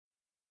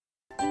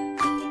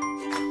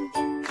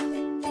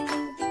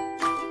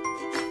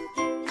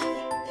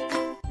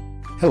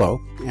Hello,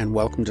 and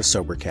welcome to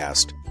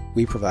Sobercast.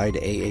 We provide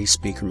AA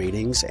speaker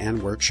meetings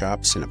and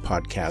workshops in a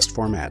podcast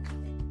format.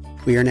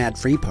 We are an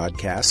ad-free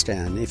podcast,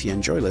 and if you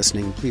enjoy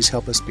listening, please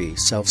help us be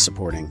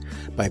self-supporting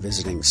by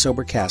visiting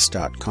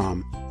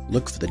Sobercast.com,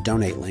 look for the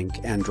donate link,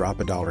 and drop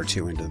 $1 or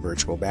 $2 into the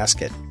virtual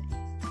basket.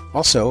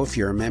 Also, if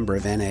you're a member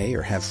of NA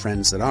or have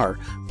friends that are,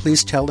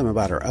 please tell them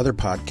about our other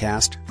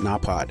podcast,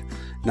 NAPOD.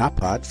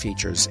 NAPOD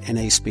features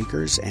NA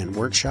speakers and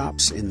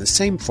workshops in the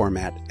same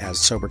format as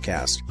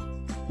Sobercast.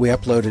 We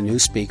upload a new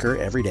speaker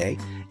every day,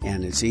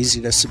 and it's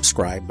easy to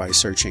subscribe by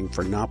searching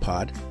for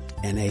NAPOD,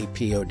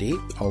 N-A-P-O-D,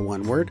 all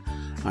one word,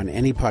 on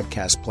any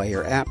podcast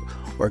player app,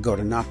 or go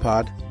to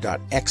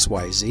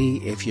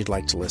napod.xyz if you'd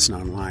like to listen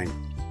online.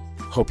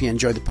 Hope you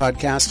enjoy the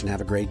podcast and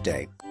have a great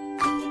day.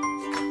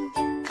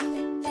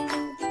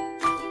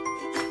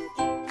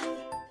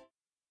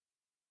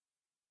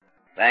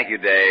 Thank you,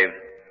 Dave.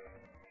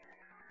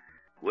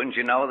 Wouldn't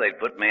you know they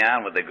put me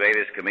on with the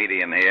greatest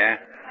comedian here?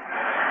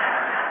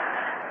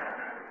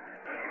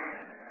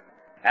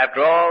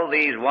 After all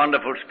these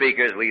wonderful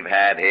speakers we've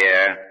had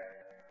here,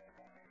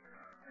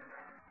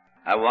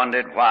 I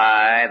wondered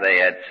why they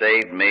had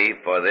saved me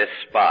for this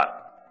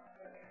spot.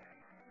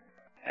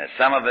 As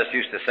some of us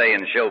used to say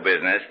in show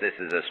business, this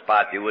is a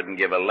spot you wouldn't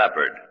give a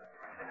leopard.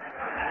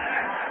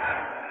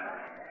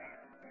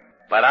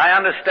 But I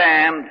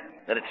understand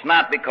that it's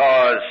not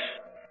because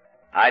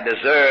I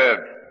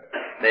deserved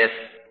this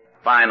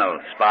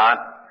final spot.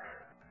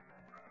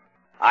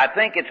 I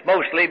think it's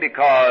mostly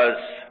because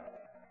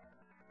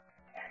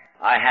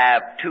I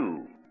have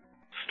two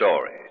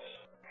stories.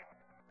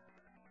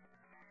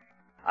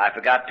 I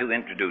forgot to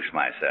introduce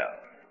myself.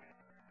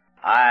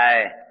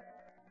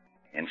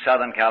 In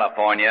Southern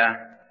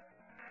California,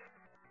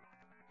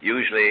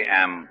 usually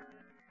am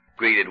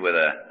greeted with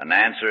an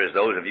answer, as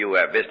those of you who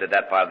have visited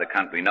that part of the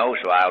country know,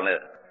 so I'll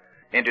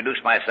introduce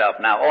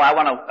myself now. I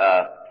want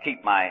to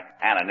keep my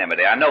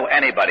anonymity. I know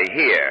anybody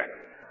here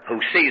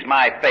who sees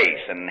my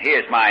face and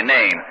hears my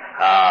name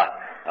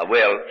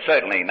will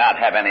certainly not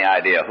have any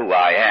idea who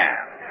I am.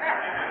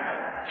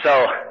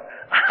 So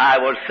I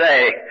will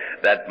say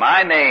that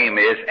my name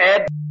is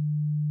Ed,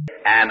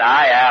 and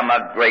I am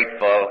a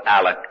grateful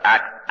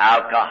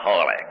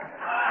alcoholic.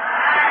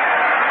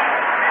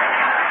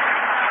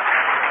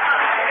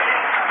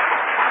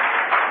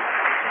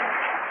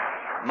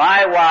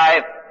 My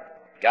wife,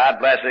 God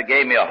bless her,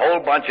 gave me a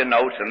whole bunch of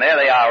notes, and there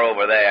they are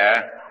over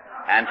there.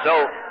 And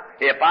so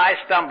if I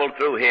stumble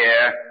through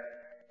here,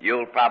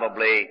 you'll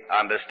probably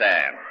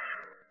understand.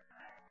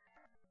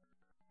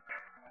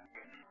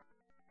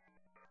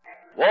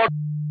 Walt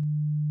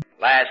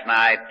last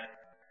night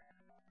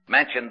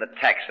mentioned the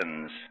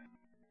Texans,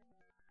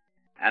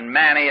 and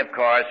Manny, of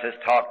course, has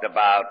talked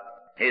about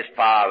his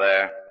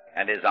father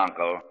and his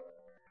uncle.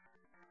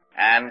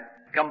 And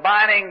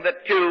combining the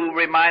two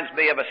reminds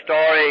me of a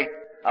story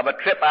of a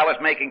trip I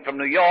was making from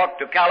New York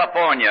to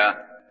California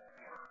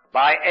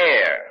by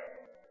air.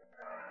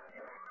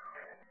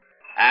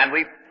 And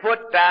we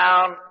put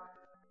down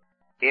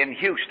in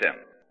Houston.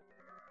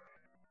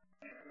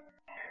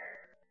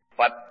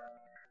 But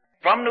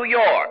from New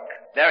York,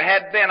 there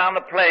had been on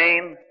the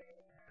plane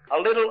a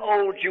little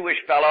old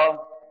Jewish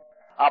fellow.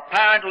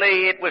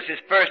 Apparently it was his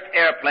first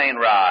airplane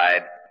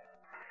ride.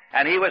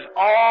 And he was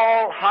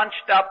all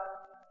hunched up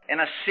in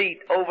a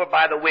seat over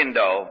by the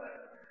window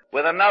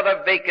with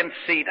another vacant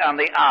seat on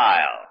the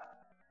aisle.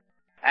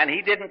 And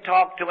he didn't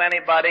talk to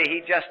anybody.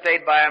 He just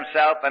stayed by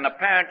himself. And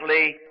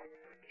apparently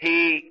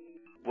he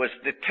was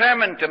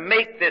determined to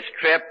make this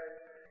trip,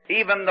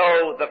 even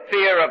though the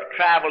fear of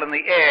travel in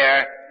the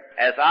air,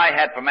 as I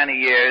had for many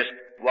years,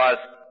 was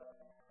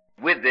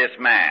with this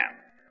man.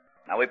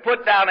 Now we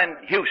put down in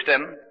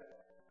Houston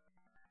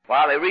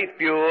while they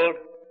refueled,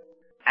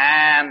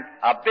 and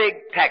a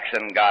big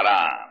Texan got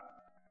on.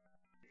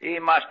 He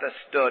must have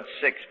stood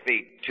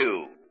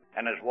 6'2",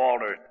 and as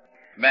Walter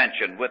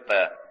mentioned, with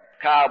the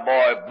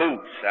cowboy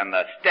boots and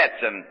the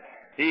Stetson,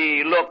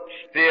 he looked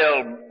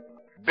still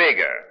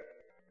bigger.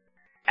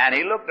 And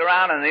he looked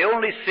around, and the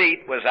only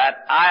seat was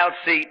that aisle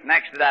seat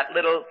next to that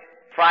little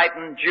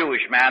frightened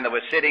Jewish man that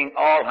was sitting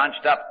all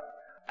hunched up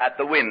at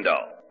the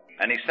window.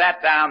 And he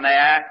sat down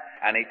there,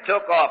 and he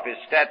took off his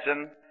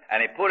Stetson,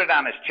 and he put it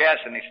on his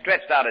chest, and he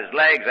stretched out his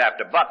legs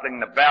after buckling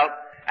the belt,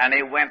 and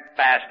he went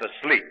fast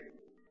asleep.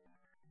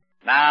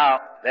 Now,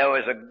 there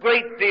was a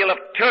great deal of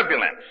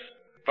turbulence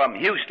from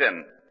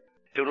Houston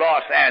to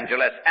Los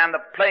Angeles, and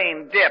the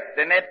plane dipped,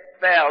 and it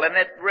fell, and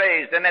it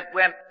raised, and it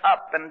went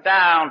up and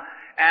down,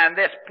 and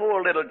this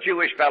poor little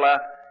Jewish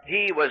fella,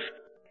 he was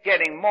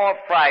getting more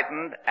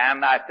frightened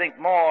and I think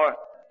more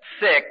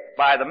sick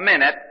by the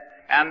minute,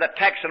 and the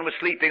Texan was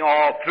sleeping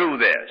all through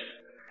this.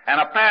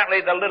 And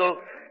apparently the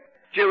little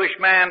Jewish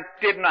man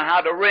didn't know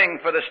how to ring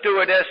for the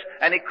stewardess,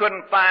 and he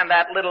couldn't find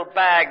that little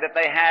bag that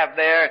they have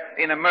there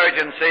in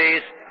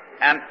emergencies,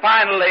 and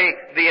finally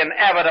the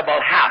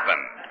inevitable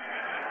happened.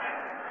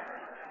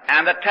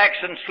 And the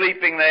Texan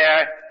sleeping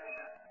there,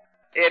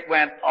 it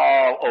went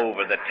all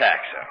over the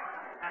Texan.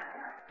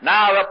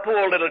 Now the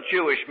poor little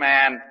Jewish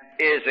man,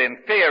 is in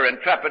fear and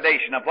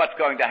trepidation of what's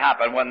going to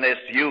happen when this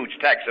huge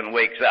Texan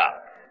wakes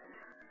up.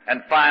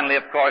 And finally,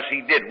 of course,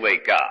 he did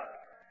wake up.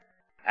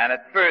 And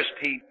at first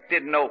he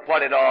didn't know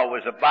what it all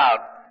was about,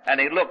 and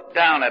he looked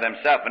down at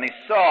himself and he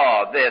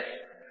saw this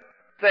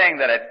thing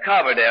that had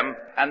covered him,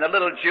 and the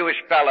little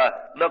Jewish fella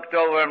looked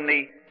over him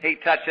and he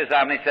touched his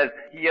arm and he says,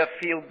 "You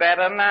feel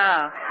better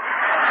now?"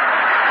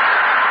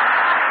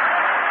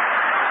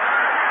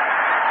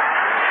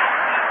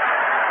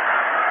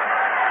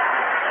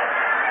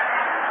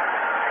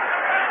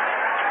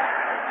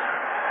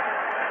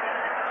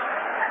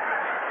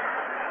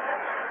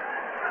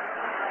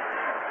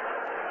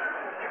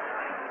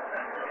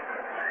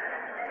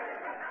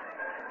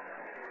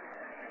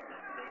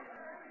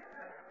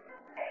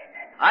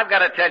 I've got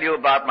to tell you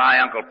about my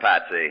Uncle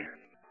Patsy.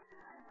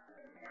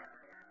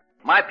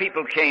 My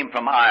people came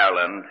from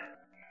Ireland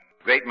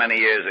a great many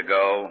years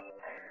ago,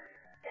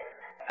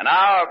 and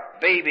our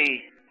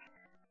baby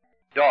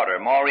daughter,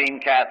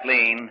 Maureen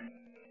Kathleen,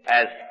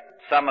 as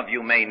some of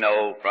you may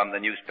know from the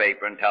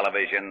newspaper and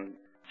television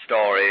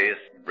stories,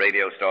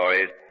 radio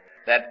stories,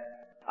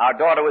 that our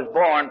daughter was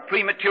born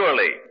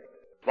prematurely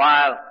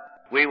while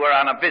we were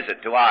on a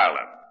visit to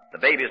Ireland. The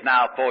baby is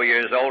now 4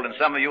 years old, and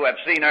some of you have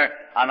seen her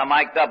on the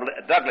Mike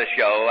Douglas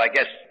show, I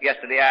guess,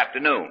 yesterday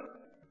afternoon.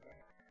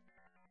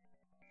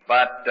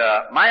 But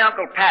my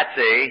Uncle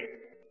Patsy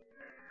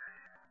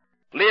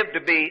lived to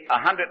be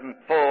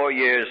 104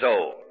 years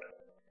old.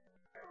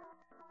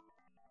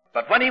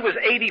 But when he was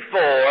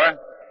 84,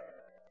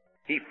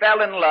 he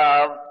fell in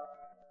love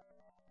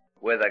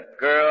with a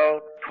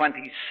girl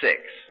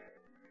 26.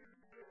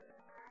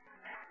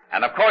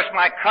 And of course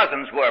my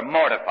cousins were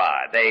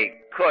mortified. They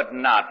could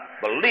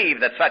not believe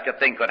that such a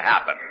thing could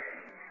happen.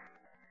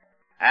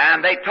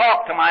 And they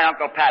talked to my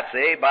Uncle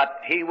Patsy,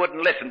 but he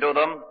wouldn't listen to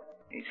them.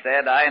 He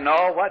said, "I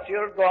know what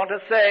you're going to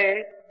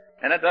say,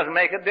 and it doesn't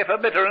make a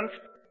difference."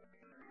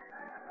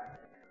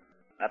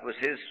 That was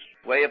his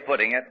way of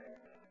putting it.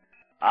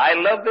 "I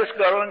love this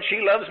girl and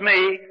she loves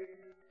me.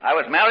 I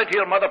was married to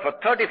your mother for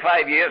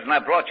 35 years and I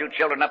brought you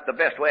children up the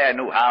best way I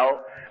knew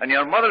how. And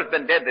your mother's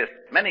been dead this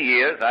many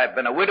years. I've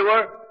been a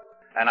widower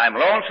and I'm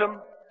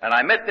lonesome and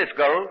I met this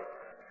girl.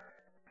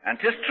 And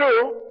 'tis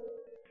true,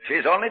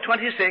 she's only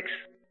 26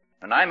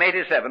 and I'm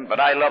 87, but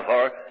I love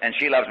her and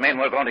she loves me and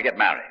we're going to get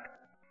married."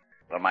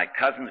 Well, my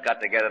cousins got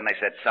together and they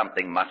said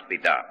something must be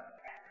done.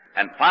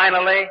 And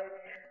finally,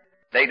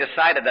 they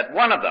decided that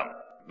one of them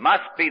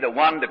must be the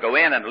one to go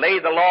in and lay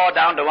the law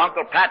down to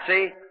Uncle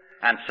Patsy.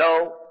 And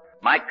so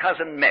my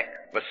cousin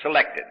Mick was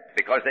selected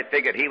because they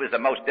figured he was the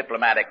most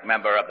diplomatic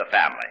member of the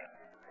family.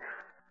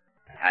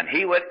 And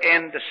he went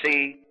in to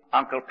see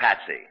Uncle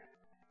Patsy.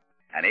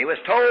 And he was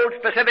told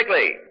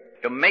specifically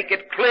to make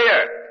it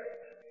clear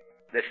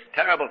this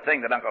terrible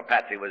thing that Uncle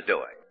Patsy was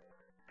doing.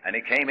 And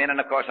he came in, and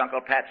of course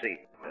Uncle Patsy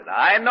said,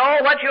 "I know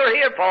what you're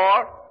here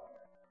for.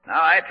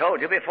 Now, I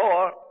told you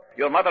before.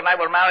 Your mother and I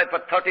were married for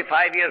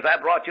 35 years. I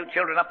brought you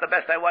children up the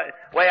best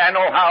way I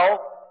know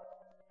how.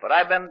 But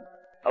I've been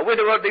a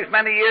widower these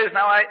many years.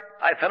 Now,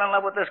 I fell in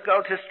love with this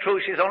girl. 'Tis true,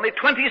 she's only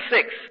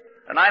 26,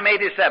 and I'm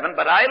 87,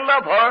 but I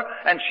love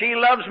her, and she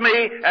loves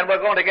me, and we're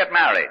going to get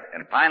married."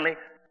 And finally,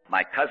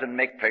 my cousin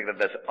Mick figured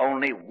there's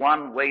only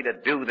one way to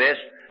do this,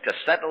 to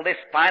settle this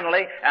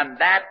finally, and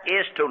that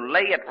is to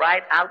lay it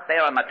right out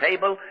there on the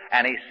table.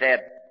 And he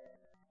said,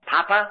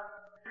 "Papa,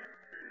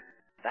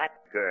 that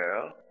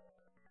girl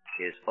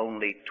is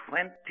only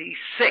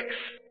 26.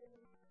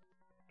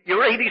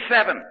 You're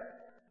 87.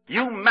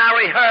 You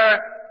marry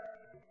her,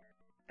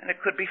 and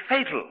it could be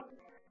fatal."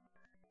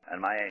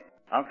 And my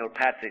Uncle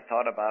Patsy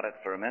thought about it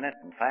for a minute,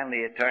 and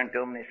finally he turned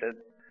to him and he said,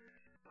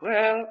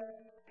 "Well,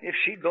 if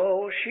she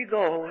goes, she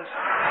goes."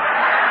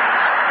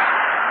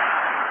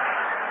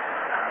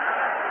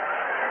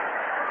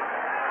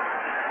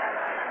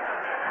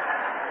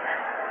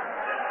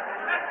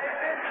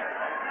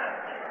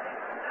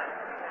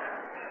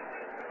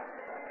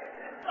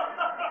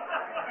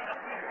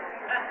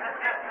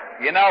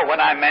 You know, when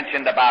I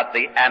mentioned about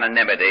the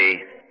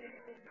anonymity,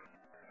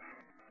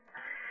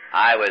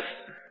 I was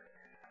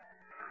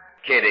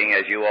kidding,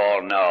 as you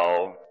all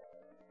know,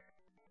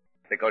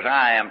 because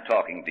I am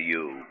talking to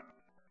you,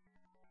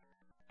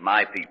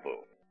 my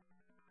people,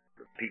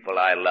 the people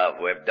I love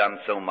who have done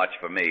so much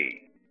for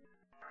me.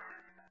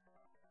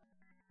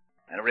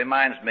 And it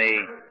reminds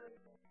me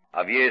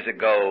of years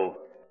ago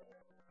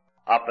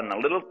up in a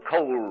little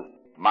coal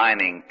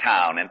mining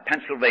town in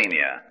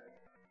Pennsylvania.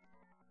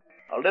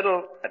 A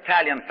little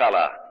Italian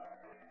fella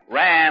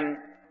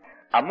ran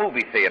a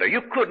movie theater.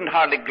 You couldn't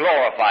hardly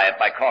glorify it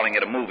by calling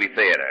it a movie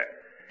theater.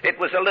 It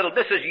was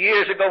this is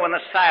years ago in the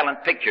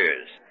silent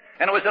pictures.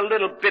 And it was a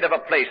little bit of a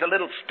place, a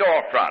little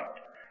storefront.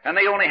 And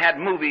they only had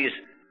movies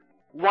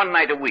one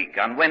night a week,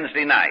 on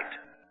Wednesday night.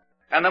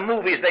 And the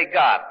movies they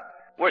got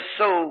were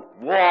so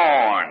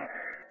worn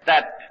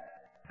that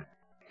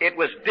it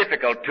was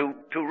difficult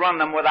to run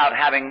them without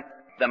having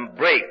them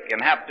break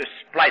and have to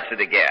splice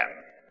it again.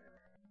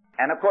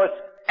 And of course,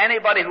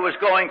 anybody who was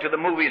going to the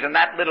movies in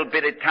that little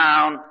bitty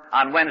town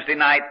on Wednesday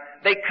night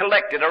they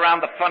collected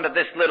around the front of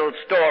this little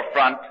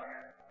storefront,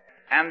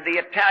 and the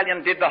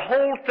Italian did the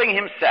whole thing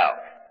himself.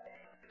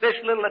 This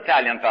little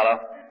Italian fellow.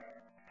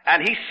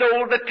 And he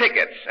sold the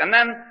tickets. And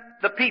then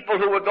the people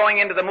who were going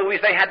into the movies,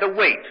 they had to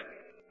wait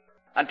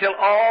until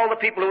all the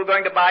people who were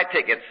going to buy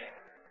tickets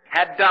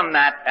had done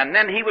that, and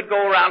then he would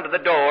go around to the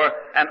door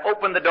and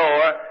open the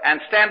door and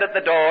stand at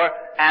the door,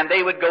 and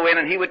they would go in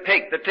and he would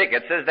take the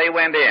tickets as they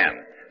went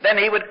in. Then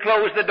he would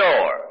close the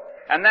door.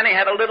 And then he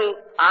had a little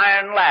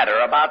iron ladder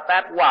about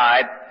that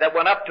wide that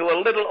went up to a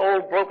little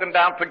old broken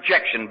down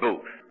projection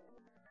booth.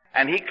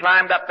 And he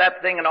climbed up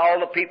that thing, and all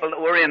the people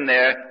that were in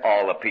there,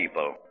 all the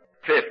people,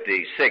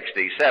 50,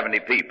 60, 70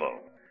 people,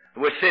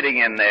 who were sitting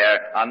in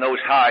there on those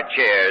hard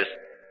chairs.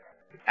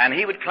 And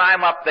he would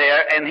climb up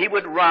there, and he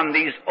would run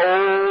these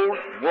old,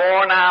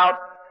 worn-out,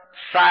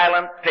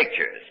 silent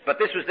pictures. But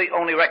this was the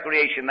only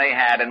recreation they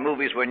had, and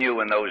movies were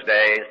new in those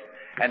days.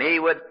 And he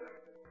would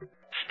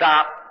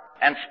stop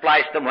and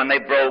splice them when they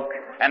broke.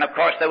 And, of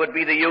course, there would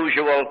be the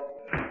usual.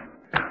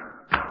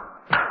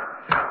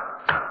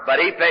 But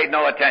he paid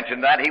no attention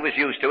to that. He was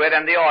used to it,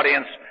 and the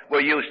audience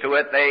were used to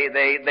it.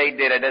 They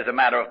did it as a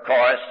matter of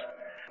course.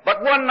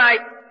 But one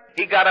night,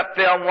 he got a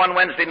film one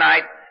Wednesday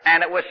night,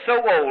 and it was so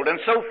old and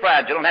so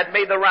fragile and had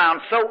made the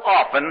rounds so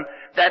often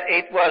that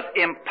it was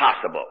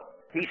impossible.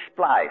 He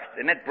spliced,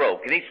 and it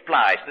broke, and he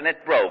spliced, and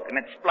it broke, and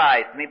it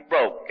spliced, and it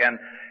broke, and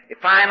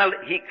finally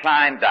he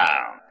climbed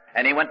down,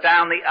 and he went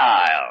down the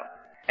aisle,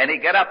 and he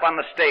got up on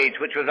the stage,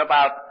 which was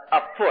about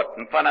a foot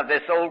in front of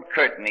this old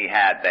curtain he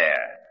had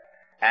there,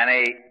 and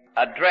he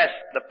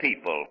addressed the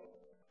people,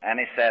 and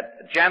he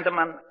said,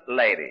 "Gentlemen,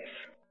 ladies,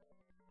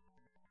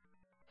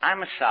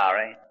 I'm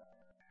sorry.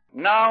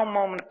 No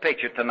moving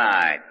picture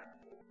tonight.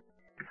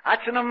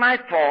 That's not my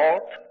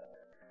fault.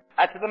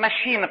 That's the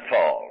machine's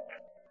fault.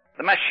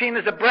 The machine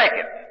is a break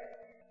it."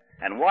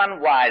 And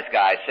one wise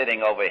guy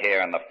sitting over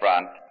here in the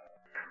front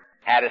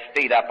had his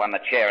feet up on the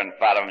chair in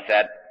front of him and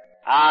said,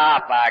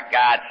 "For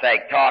God's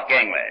sake, talk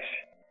English."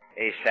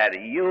 He said,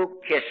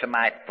 "You kiss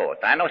my foot.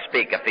 I don't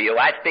speak it for you.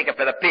 I speak it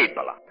for the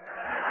people."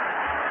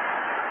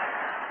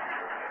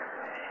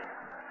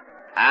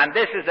 And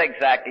this is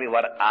exactly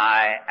what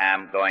I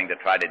am going to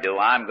try to do.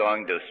 I'm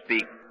going to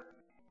speak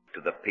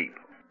to the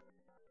people.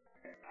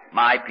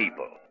 My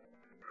people.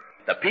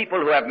 The people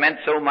who have meant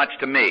so much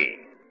to me.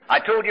 I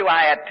told you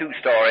I had two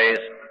stories,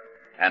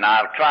 and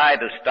I'll try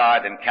to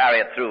start and carry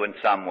it through in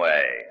some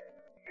way.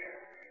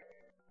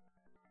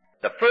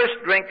 The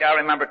first drink I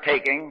remember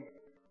taking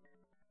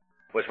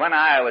was when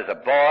I was a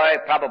boy,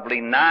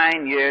 probably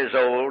 9 years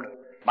old.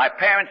 My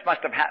parents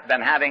must have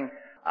been having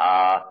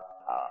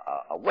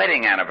a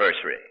wedding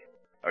anniversary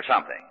or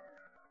something.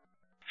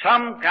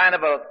 Some kind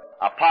of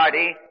a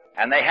party,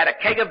 and they had a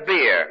keg of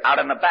beer out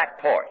on the back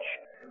porch.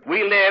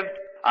 We lived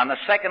on the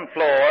second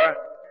floor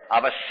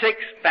of a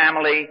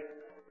 6-family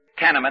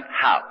tenement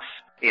house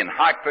in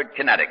Hartford,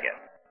 Connecticut.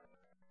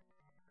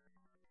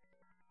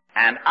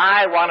 And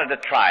I wanted to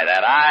try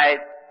that. I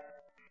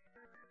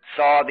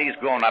saw these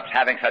grown-ups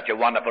having such a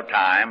wonderful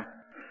time,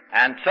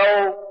 and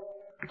so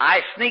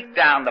I sneaked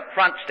down the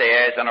front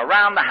stairs and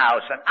around the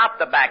house and up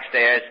the back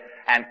stairs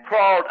and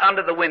crawled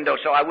under the window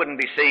so I wouldn't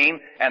be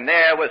seen, and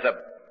there was a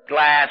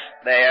glass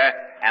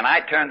there, and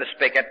I turned the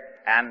spigot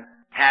and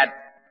had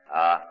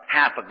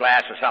half a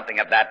glass or something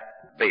of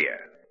that beer.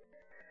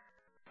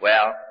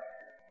 Well,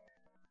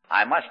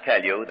 I must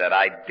tell you that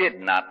I did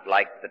not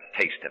like the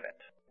taste of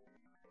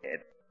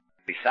it.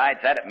 Besides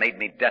that, it made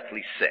me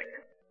deathly sick.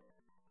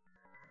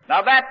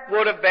 Now that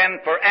would have been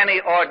for any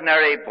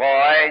ordinary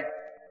boy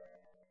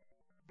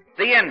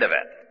the end of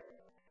it.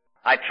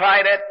 I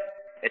tried it.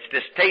 It's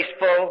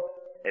distasteful.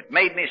 It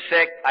made me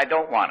sick. I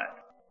don't want it.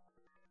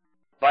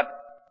 But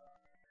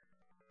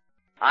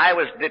I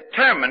was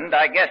determined,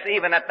 I guess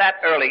even at that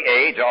early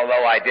age,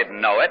 although I didn't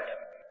know it,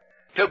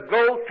 to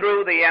go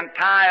through the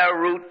entire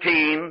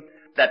routine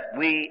that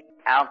we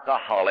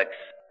alcoholics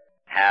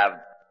have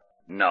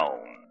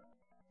known.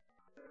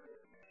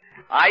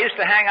 I used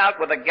to hang out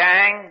with a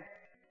gang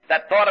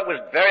that thought it was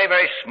very,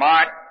 very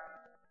smart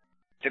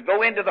to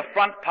go into the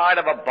front part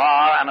of a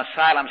bar on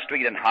Asylum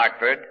Street in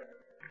Hartford,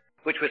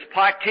 which was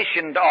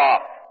partitioned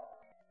off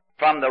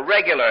from the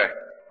regular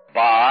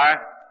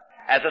bar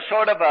as a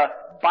sort of a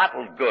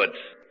bottled goods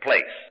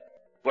place,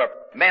 where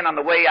men on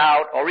the way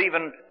out, or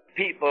even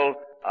people,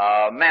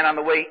 men on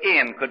the way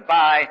in, could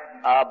buy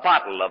a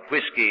bottle of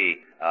whiskey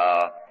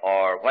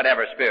or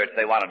whatever spirits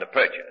they wanted to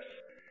purchase.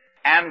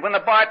 And when the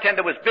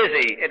bartender was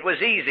busy, it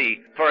was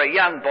easy for a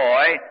young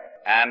boy,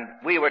 and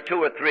we were 2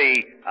 or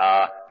 3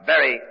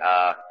 very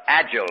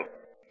agile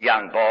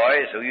young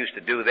boys who used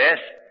to do this.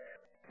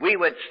 We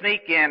would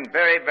sneak in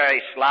very,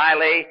 very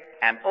slyly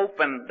and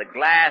open the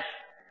glass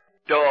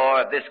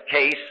door of this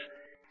case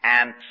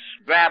and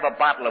grab a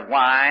bottle of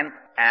wine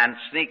and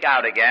sneak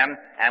out again,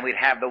 and we'd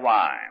have the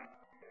wine.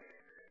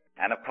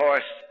 And of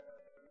course,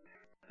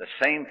 the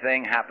same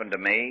thing happened to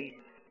me.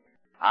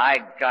 I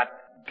got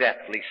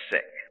deathly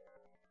sick.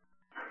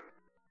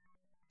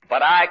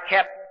 But I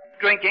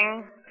kept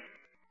drinking,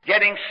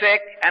 getting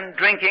sick and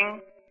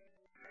drinking,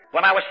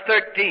 When I was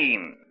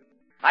 13,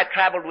 I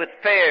traveled with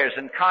fairs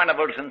and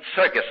carnivals and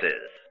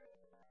circuses.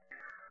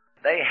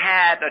 They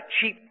had a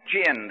cheap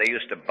gin they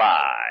used to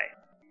buy,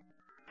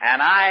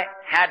 and I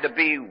had to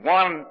be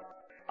one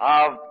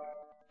of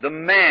the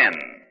men.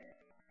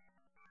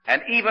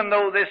 And even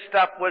though this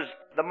stuff was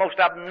the most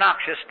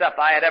obnoxious stuff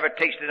I had ever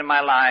tasted in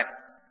my life,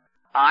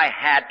 I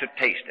had to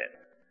taste it.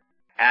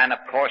 And of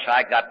course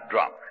I got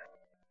drunk.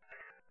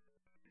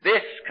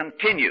 This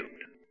continued.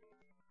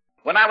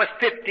 When I was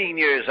 15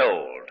 years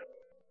old,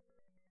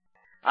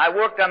 I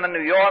worked on the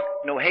New York,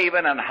 New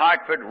Haven, and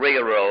Hartford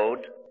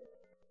Railroad.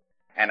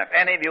 And if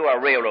any of you are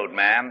railroad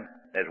man,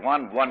 there's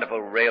one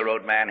wonderful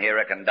railroad man here,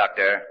 a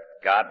conductor,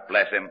 God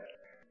bless him,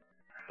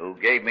 who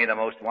gave me the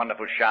most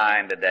wonderful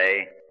shine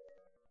today.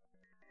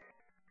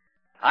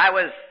 I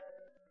was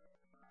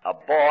a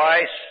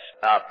boy,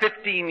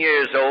 15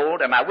 years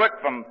old, and I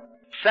worked from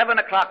 7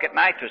 o'clock at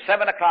night to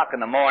 7 o'clock in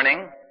the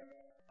morning.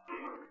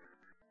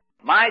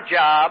 My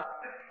job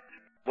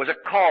was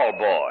a call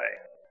boy.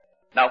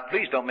 Now,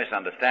 please don't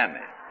misunderstand me.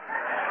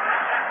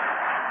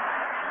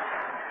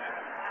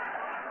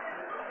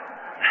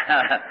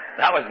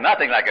 That was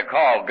nothing like a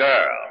call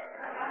girl.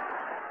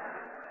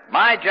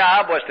 My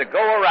job was to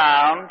go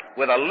around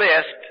with a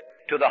list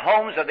to the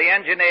homes of the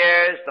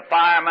engineers, the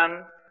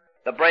firemen,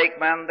 the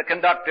brakemen, the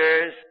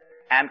conductors,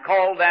 and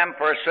call them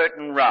for a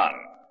certain run.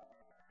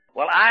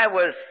 Well, I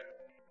was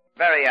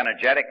very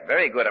energetic,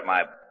 very good at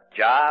my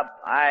job.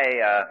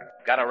 I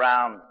got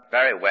around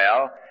very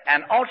well.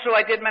 And also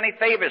I did many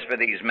favors for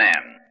these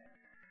men.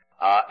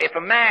 If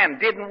a man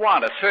didn't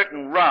want a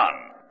certain run,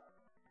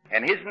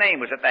 and his name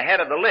was at the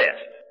head of the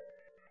list,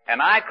 and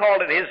I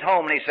called at his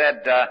home and he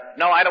said,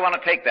 no, I don't want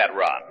to take that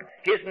run,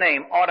 his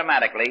name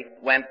automatically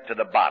went to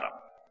the bottom.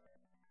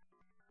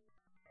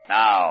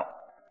 Now,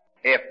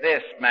 if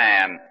this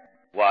man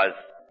was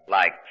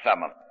like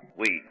some of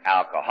we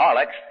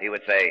alcoholics, he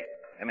would say,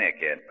 come here,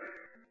 kid.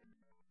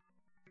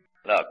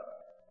 Look,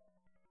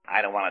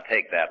 I don't want to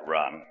take that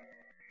run,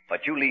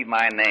 but you leave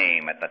my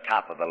name at the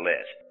top of the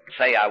list.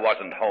 Say I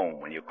wasn't home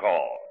when you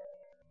called.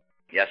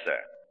 Yes, sir.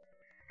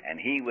 And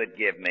he would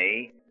give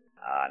me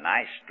a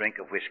nice drink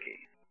of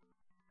whiskey.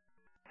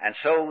 And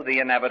so the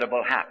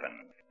inevitable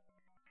happened.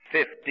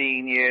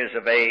 15 years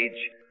of age,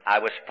 I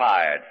was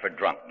fired for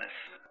drunkenness.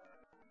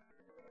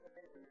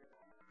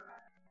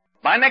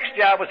 My next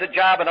job was a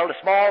job in a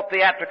small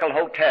theatrical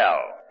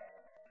hotel,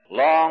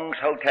 Long's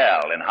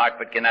Hotel in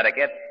Hartford,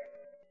 Connecticut.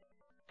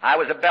 I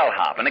was a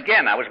bellhop, and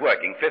again I was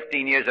working,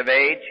 15 years of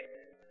age,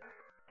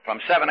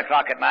 from 7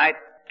 o'clock at night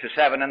to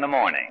 7 in the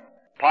morning.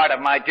 Part of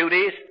my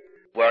duties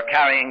were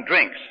carrying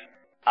drinks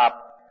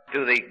up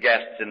to the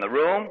guests in the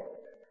room.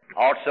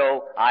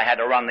 Also, I had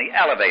to run the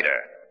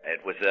elevator.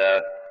 It was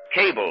a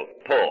cable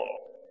pull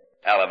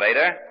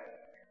elevator.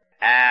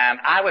 And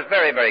I was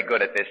very, very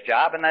good at this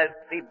job, and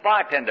the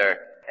bartender,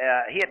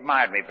 he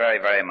admired me very,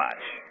 very much.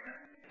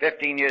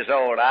 15 years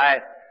old,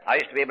 I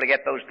used to be able to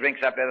get those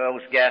drinks up to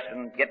those guests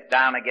and get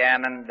down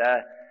again, and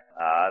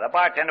the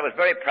bartender was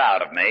very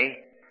proud of me,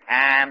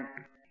 and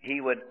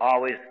he would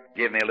always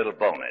give me a little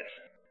bonus.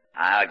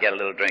 I'd get a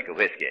little drink of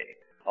whiskey,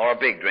 or a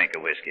big drink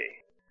of whiskey.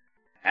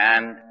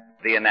 And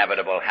the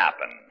inevitable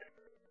happened.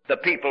 The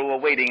people were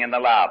waiting in the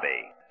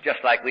lobby, just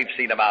like we've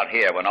seen about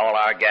here when all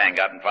our gang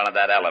got in front of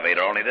that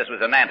elevator, only this was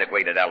an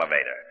antiquated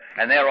elevator.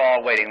 And they're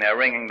all waiting, they're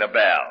ringing the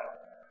bell.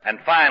 And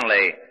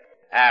finally,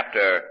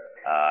 after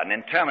an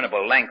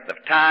interminable length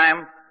of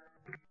time,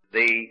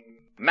 the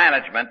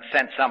management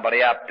sent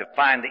somebody up to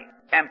find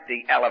the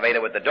empty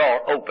elevator with the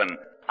door open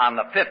on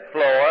the 5th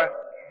floor.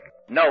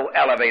 No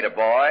elevator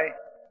boy.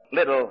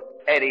 Little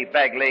Eddie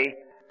Begley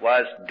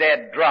was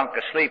dead drunk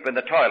asleep in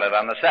the toilet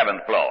on the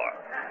 7th floor.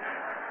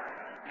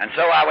 And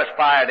so I was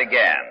fired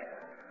again.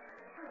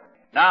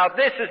 Now,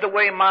 this is the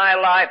way my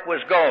life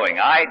was going.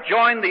 I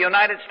joined the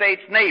United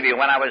States Navy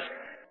when I was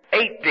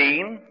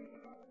 18,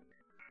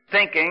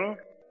 thinking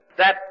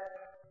that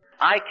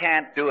I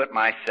can't do it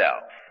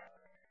myself.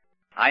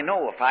 I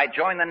know if I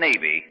join the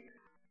Navy,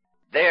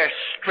 they're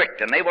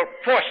strict and they will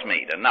force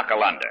me to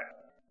knuckle under.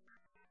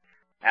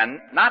 And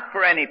not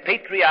for any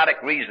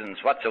patriotic reasons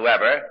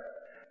whatsoever,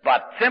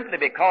 but simply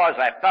because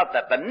I felt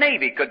that the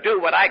Navy could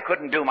do what I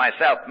couldn't do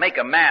myself, make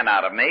a man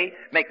out of me,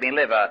 make me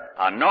live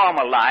a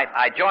normal life.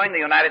 I joined the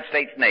United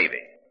States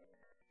Navy.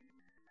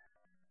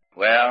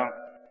 Well,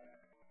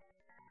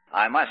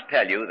 I must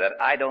tell you that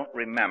I don't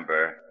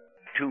remember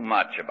too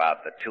much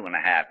about the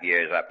 2.5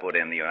 years I put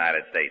in the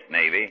United States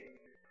Navy.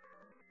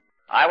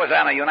 I was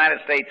on a United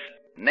States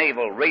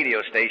naval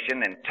radio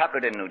station in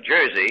Tuckerton, New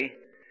Jersey,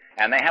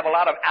 and they have a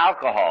lot of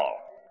alcohol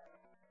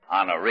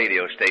on a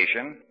radio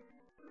station.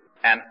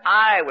 And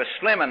I was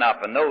slim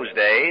enough in those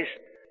days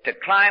to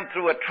climb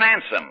through a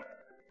transom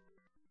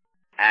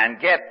and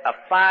get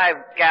a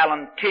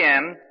 5-gallon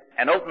tin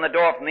and open the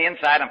door from the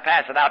inside and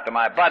pass it out to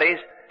my buddies,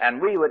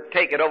 and we would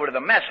take it over to the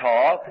mess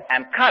hall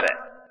and cut it.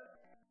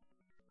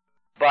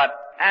 But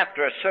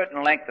after a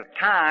certain length of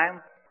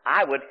time,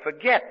 I would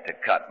forget to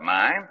cut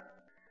mine,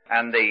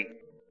 and the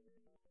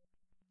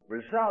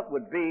result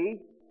would be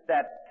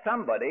that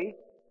somebody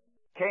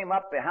came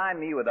up behind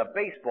me with a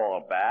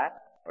baseball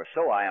bat, or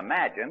so I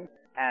imagined,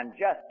 and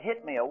just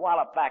hit me a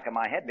wallop back of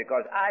my head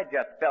because I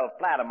just fell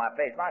flat on my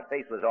face. My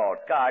face was all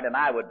scarred, and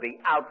I would be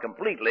out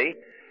completely,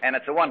 and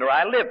it's a wonder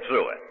I lived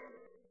through it.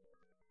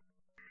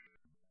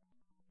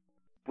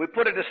 We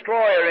put a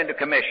destroyer into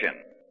commission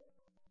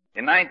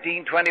in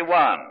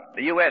 1921,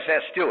 the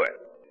USS Stewart,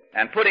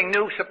 and putting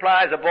new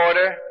supplies aboard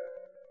her.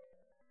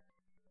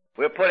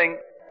 We're putting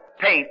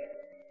paint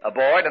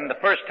aboard, and the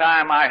first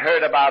time I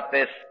heard about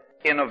this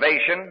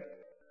innovation,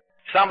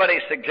 somebody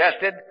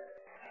suggested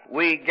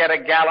we get a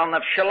gallon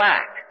of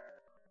shellac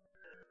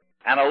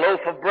and a loaf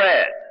of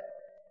bread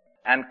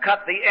and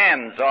cut the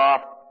ends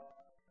off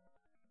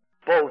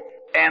both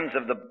ends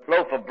of the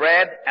loaf of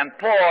bread and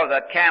pour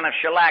the can of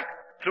shellac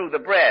through the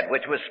bread,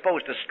 which was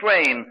supposed to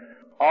strain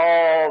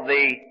all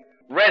the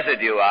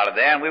residue out of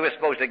there, and we were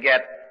supposed to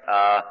get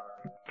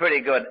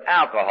pretty good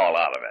alcohol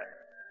out of it.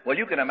 Well,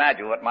 you can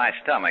imagine what my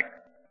stomach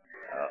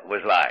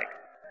was like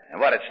and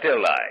what it's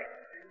still like.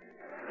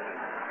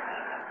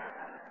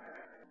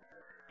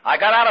 I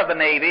got out of the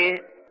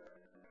Navy,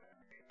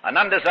 an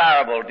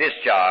undesirable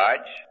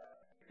discharge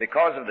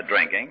because of the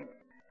drinking.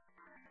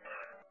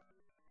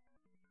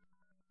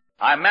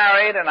 I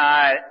married and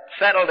I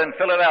settled in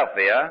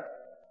Philadelphia,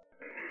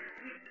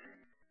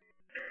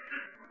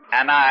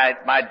 and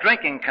my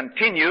drinking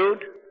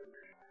continued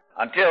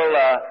until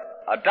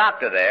a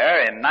doctor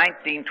there in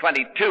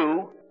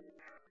 1922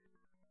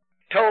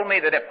 told me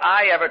that if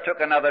I ever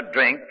took another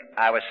drink,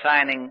 I was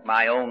signing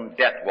my own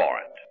death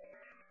warrant.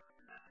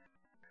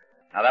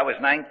 Now, that was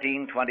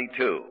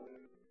 1922.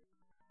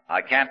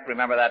 I can't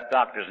remember that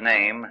doctor's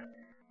name,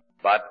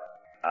 but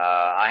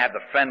I have the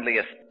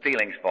friendliest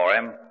feelings for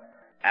him,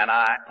 and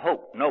I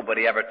hope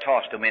nobody ever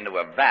tossed him into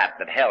a vat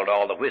that held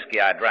all the whiskey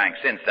I drank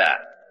since that,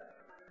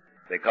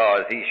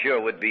 because he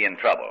sure would be in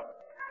trouble.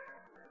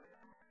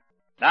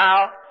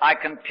 Now, I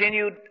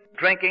continued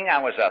drinking. I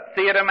was a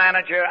theater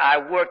manager. I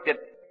worked at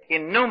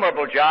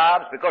innumerable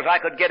jobs because I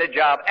could get a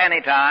job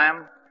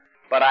anytime,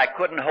 but I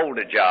couldn't hold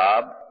a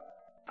job.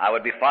 I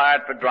would be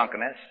fired for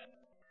drunkenness.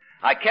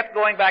 I kept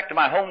going back to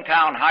my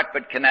hometown,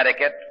 Hartford,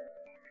 Connecticut,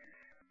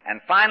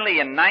 and finally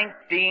in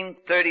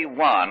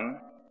 1931,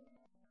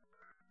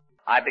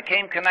 I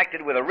became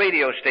connected with a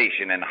radio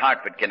station in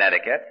Hartford,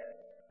 Connecticut,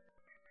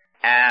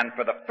 and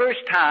for the first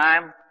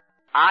time,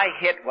 I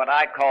hit what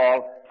I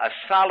call a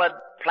solid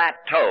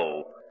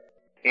plateau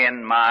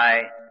in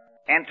my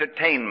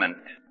entertainment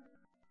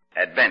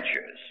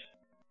adventures.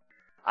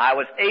 I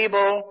was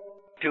able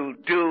to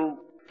do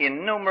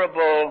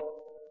innumerable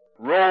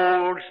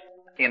roles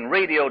in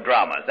radio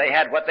dramas. They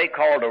had what they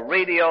called a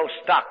radio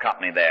stock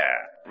company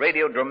there,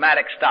 radio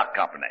dramatic stock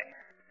company.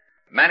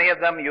 Many of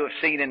them you have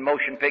seen in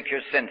motion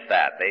pictures since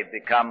that. They've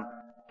become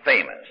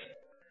famous.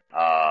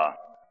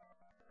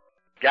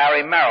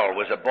 Gary Merrill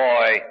was a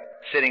boy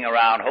sitting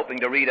around hoping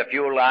to read a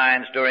few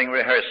lines during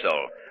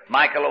rehearsal.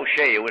 Michael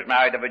O'Shea, who was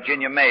married to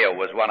Virginia Mayo,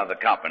 was one of the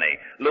company.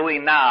 Louis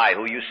Nye,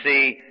 who you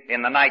see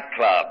in the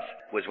nightclubs,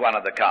 was one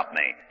of the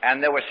company.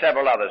 And there were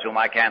several others whom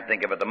I can't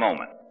think of at the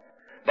moment.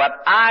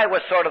 But I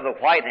was sort of the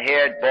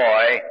white-haired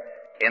boy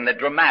in the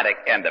dramatic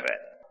end of it.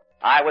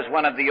 I was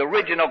one of the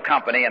original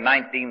company in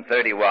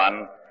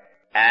 1931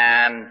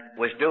 and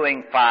was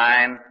doing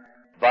fine,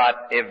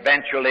 but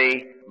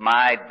eventually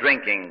my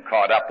drinking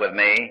caught up with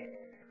me,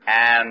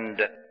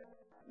 and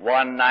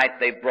one night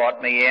they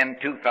brought me in,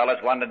 two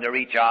fellas wanted to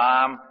reach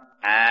arm,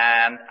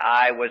 and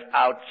I was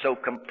out so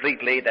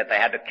completely that they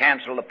had to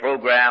cancel the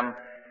program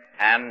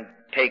and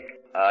take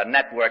a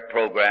network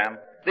program.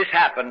 This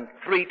happened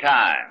 3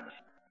 times.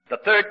 The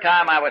third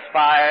time I was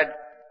fired,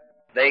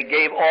 they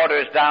gave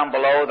orders down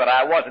below that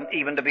I wasn't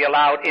even to be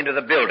allowed into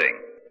the building.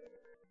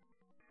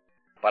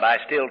 But I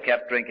still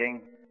kept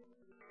drinking.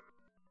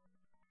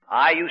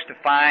 I used to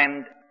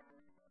find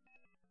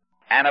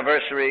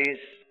anniversaries.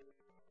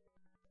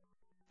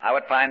 I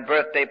would find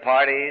birthday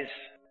parties,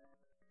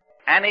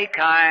 any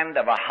kind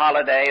of a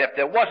holiday. If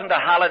there wasn't a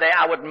holiday,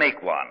 I would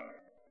make one.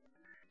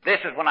 This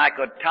is when I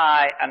could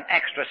tie an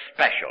extra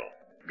special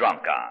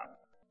drunk on.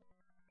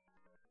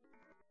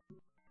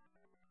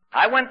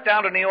 I went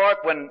down to New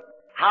York when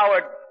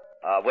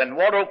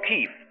Walter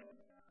O'Keefe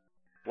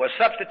was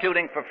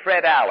substituting for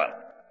Fred Allen.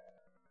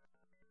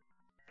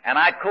 And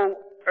I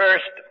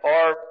coerced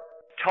or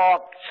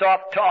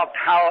soft-talked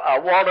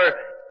Walter,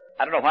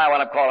 I don't know why I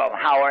want to call him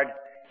Howard,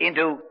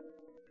 into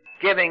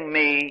giving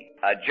me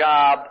a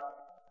job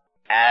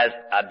as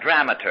a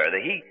dramaturg.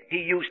 He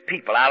used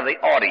people out of the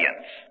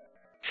audience,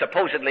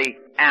 supposedly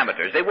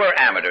amateurs. They were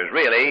amateurs,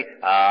 really,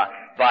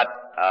 but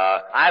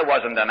I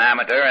wasn't an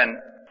amateur,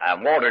 and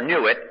Walter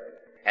knew it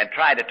and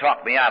tried to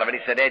talk me out of it.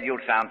 He said, "Ed, you'll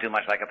sound too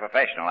much like a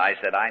professional." I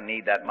said, "I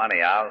need that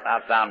money.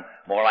 I'll sound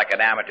more like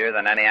an amateur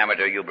than any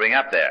amateur you bring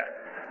up there."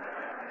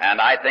 And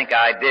I think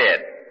I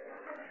did.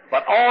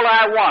 But all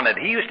I wanted,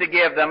 he used to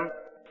give them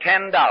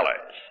 $10.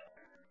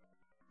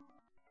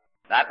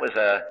 That was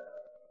the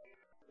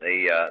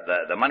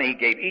money he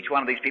gave each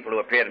one of these people who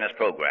appeared in his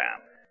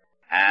program.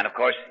 And, of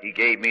course, he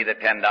gave me the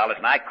 $10,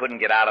 and I couldn't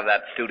get out of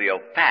that studio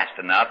fast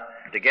enough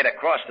to get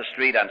across the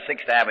street on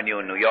 6th Avenue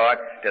in New York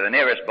to the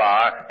nearest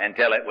bar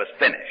until it was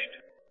finished.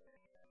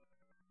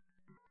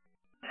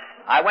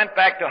 I went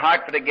back to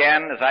Hartford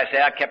again. As I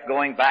say, I kept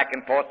going back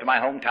and forth to my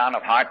hometown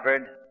of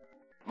Hartford.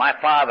 My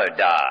father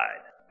died.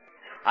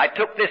 I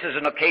took this as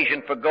an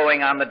occasion for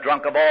going on the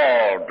drunk of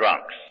all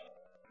drunks.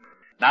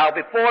 Now,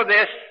 before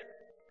this,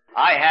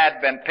 I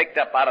had been picked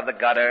up out of the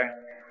gutter.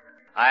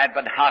 I had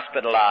been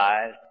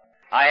hospitalized.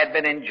 I had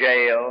been in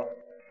jail.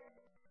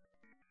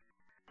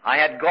 I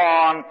had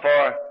gone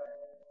for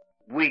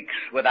weeks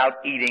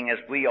without eating. As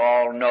we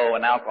all know,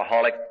 an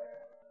alcoholic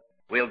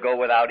will go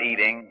without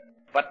eating.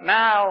 But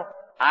now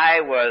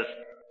I was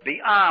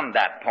beyond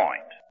that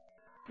point.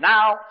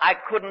 Now I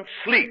couldn't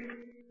sleep.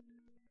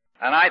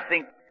 And I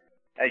think,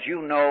 as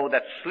you know,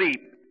 that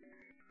sleep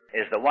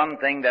is the one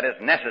thing that is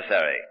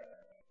necessary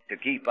to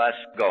keep us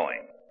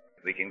going.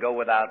 We can go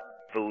without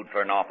food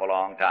for an awful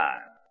long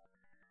time.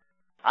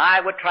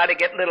 I would try to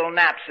get little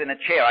naps in a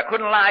chair. I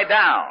couldn't lie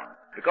down,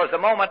 because the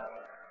moment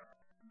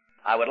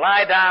I would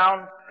lie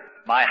down,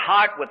 my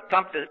heart would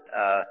thump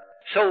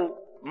so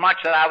much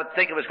that I would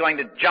think it was going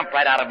to jump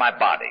right out of my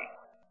body.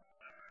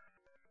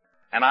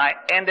 And I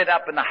ended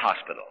up in the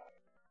hospital.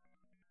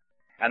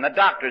 And the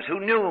doctors who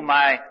knew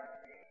my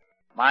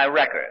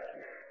record,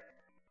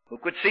 who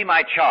could see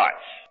my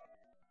charts,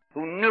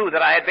 who knew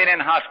that I had been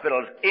in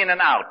hospitals in and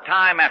out,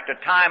 time after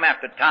time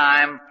after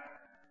time,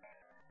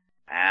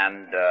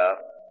 and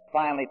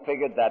finally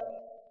figured that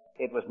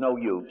it was no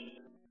use.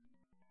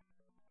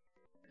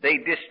 They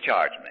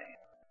discharged me.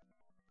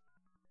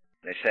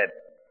 They said,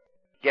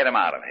 "Get him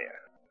out of here.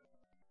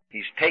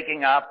 He's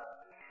taking up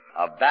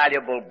a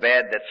valuable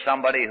bed that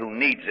somebody who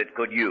needs it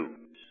could use."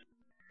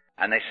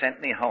 And they sent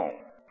me home.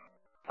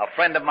 A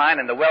friend of mine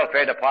in the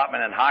welfare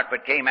department in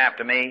Hartford came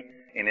after me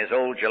in his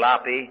old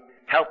jalopy,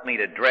 helped me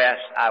to dress.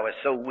 I was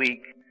so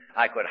weak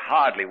I could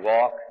hardly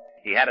walk.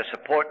 He had to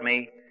support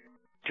me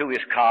to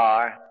his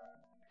car,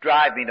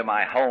 drive me to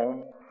my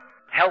home,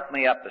 help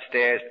me up the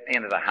stairs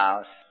into the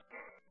house.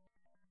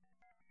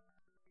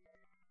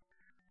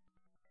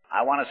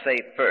 I want to say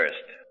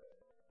first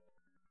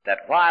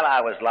that while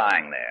I was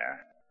lying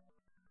there,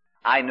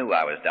 I knew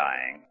I was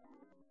dying.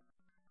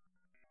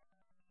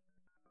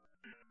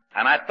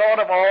 And I thought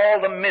of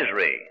all the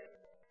misery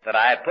that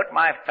I had put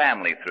my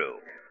family through.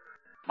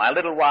 My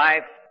little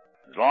wife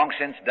has long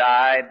since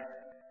died.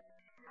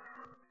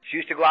 She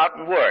used to go out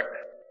and work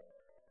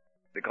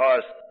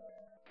because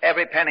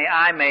every penny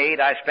I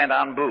made I spent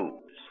on booze.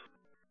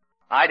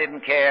 I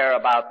didn't care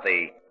about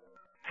the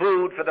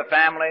food for the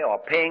family or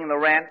paying the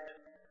rent.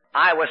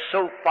 I was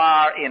so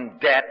far in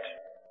debt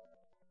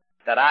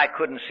that I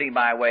couldn't see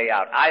my way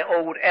out. I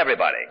owed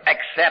everybody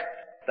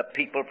except the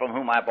people from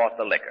whom I bought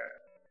the liquor.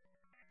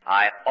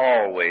 I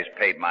always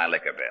paid my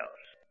liquor bills.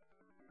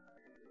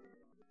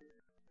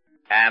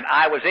 And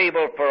I was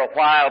able for a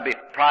while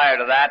prior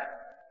to that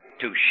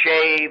to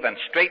shave and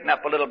straighten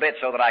up a little bit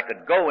so that I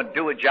could go and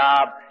do a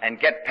job and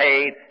get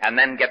paid and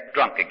then get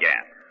drunk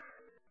again.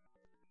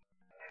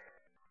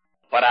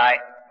 But I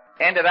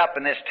ended up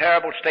in this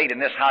terrible state in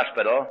this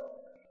hospital,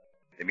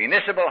 the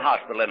municipal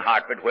hospital in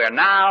Hartford, where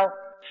now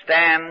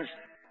stands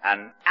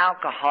an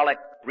alcoholic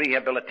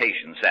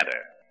rehabilitation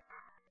center.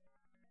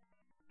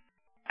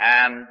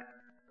 And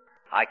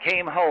I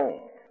came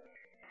home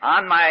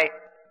on my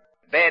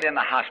bed in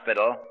the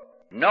hospital,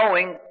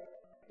 knowing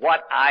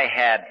what I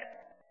had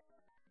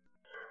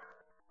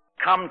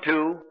come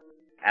to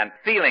and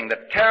feeling the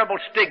terrible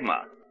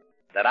stigma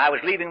that I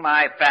was leaving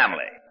my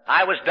family.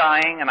 I was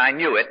dying and I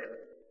knew it,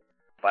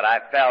 but I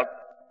felt,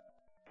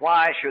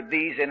 why should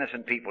these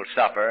innocent people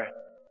suffer?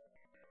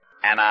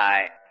 And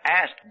I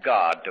asked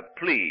God to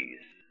please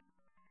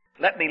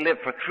let me live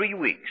for 3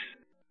 weeks,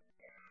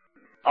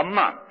 a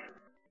month,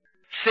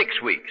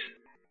 6 weeks.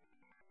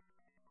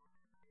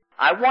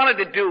 I wanted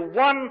to do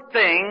one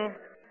thing,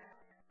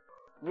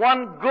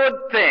 one good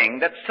thing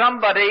that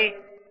somebody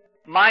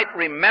might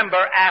remember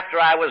after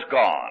I was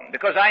gone,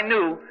 because I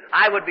knew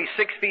I would be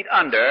 6 feet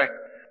under,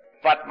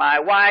 but my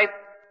wife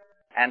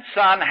and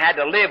son had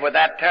to live with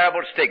that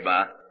terrible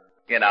stigma,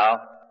 you know,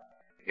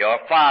 your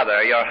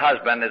father, your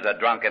husband is a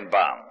drunken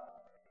bum.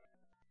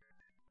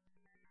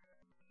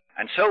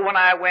 And so when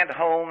I went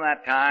home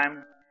that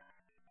time,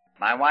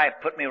 my wife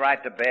put me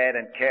right to bed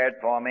and cared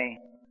for me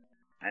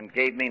and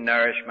gave me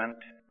nourishment.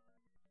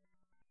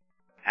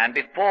 And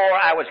before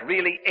I was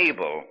really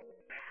able,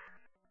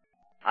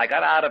 I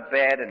got out of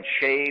bed and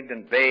shaved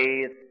and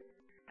bathed,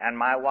 and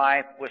my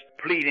wife was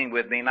pleading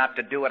with me not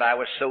to do it. I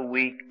was so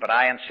weak, but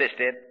I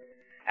insisted.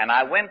 And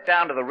I went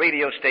down to the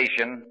radio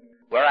station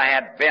where I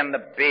had been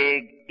the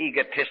big,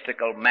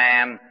 egotistical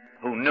man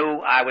who knew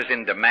I was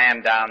in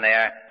demand down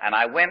there, and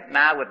I went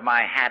now with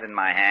my hat in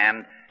my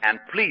hand and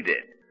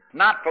pleaded,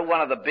 not for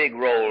one of the big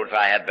roles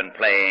I had been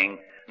playing,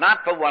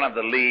 not for one of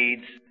the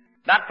leads,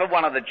 not for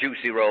one of the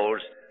juicy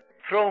roles.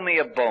 Throw me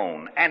a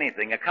bone,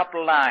 anything, a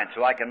couple of lines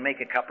so I can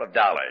make a couple of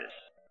dollars.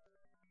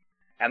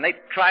 And they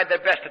tried their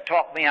best to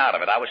talk me out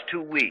of it. I was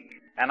too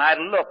weak, and I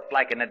looked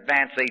like an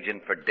advance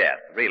agent for death,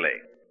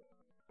 really.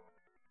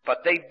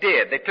 But they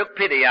did. They took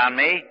pity on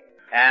me,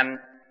 And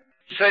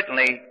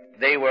certainly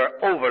they were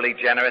overly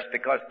generous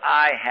because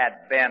I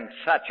had been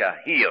such a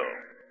heel.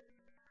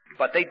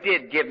 But they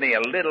did give me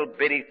a little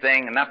bitty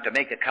thing, enough to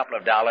make a couple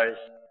of dollars.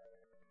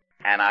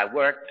 And I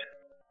worked,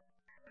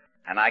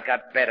 and I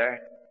got better,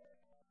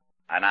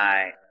 and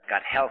I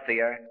got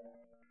healthier,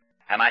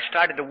 and I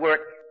started to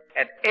work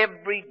at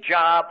every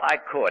job I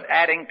could,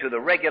 adding to the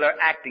regular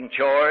acting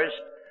chores.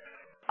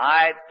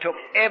 I took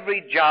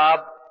every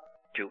job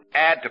to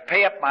add, to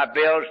pay up my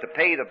bills, to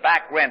pay the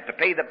back rent, to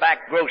pay the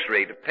back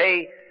grocery, to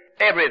pay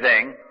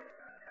everything,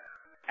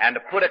 and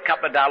to put a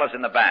couple of dollars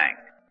in the bank.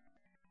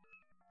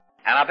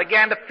 And I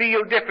began to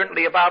feel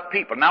differently about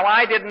people. Now,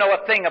 I didn't know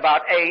a thing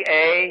about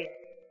AA.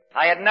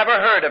 I had never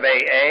heard of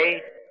AA.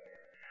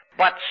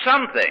 But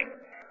something,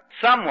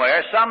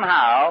 somewhere,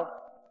 somehow,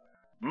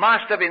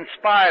 must have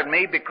inspired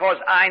me, because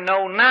I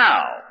know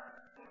now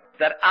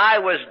that I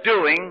was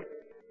doing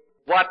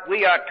what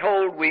we are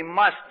told we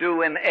must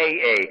do in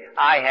AA.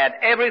 I had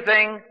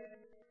everything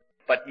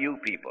but you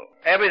people.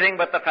 Everything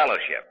but the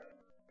fellowship.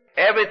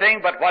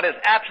 Everything but what is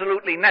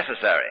absolutely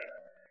necessary.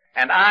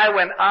 And I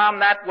went on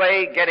that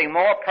way, getting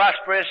more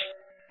prosperous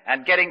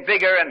and getting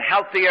bigger and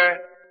healthier,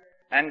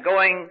 and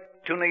going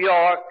to New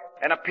York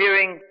and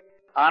appearing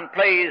on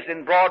plays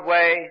in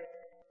Broadway,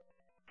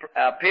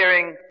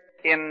 appearing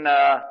in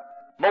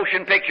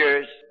motion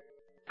pictures,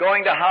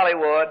 going to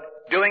Hollywood,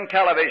 doing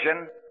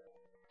television.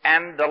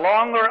 And the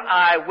longer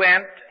I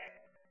went,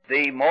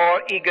 the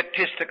more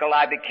egotistical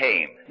I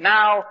became.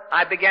 Now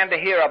I began to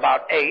hear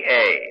about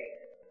AA.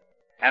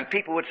 And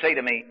people would say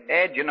to me,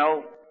 Ed, you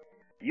know,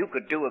 you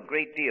could do a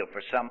great deal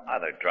for some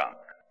other drunk.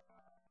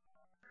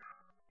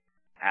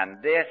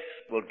 And this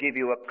will give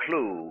you a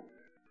clue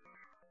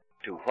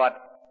to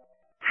what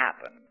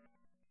happened.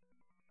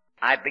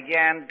 I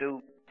began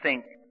to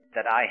think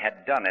that I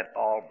had done it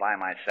all by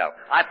myself.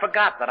 I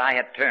forgot that I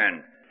had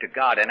turned to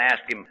God and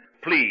asked Him,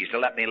 please, to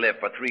let me live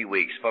for 3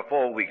 weeks, for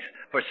 4 weeks,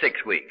 for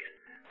 6 weeks.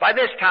 By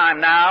this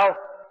time now,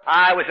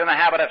 I was in the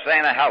habit of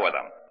saying, the hell with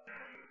them.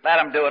 Let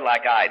them do it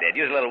like I did.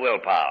 Use a little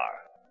willpower.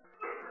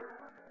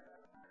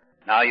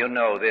 Now, you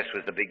know this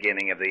was the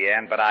beginning of the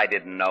end, but I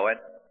didn't know it.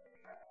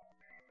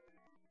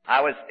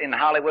 I was in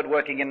Hollywood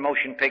working in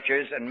motion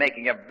pictures and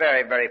making a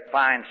very, very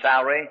fine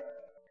salary.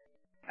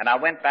 And I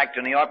went back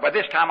to New York. By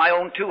this time, I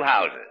owned 2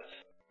 houses.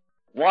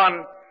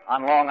 One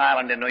on Long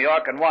Island in New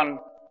York and one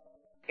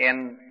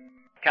in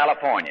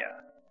California.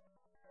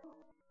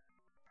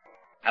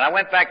 And I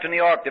went back to New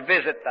York to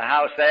visit the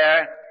house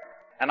there,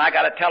 and I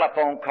got a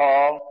telephone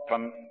call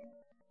from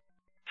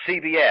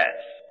CBS.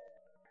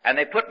 And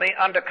they put me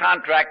under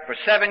contract for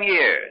 7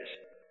 years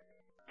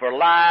for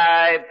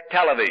live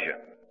television,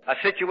 a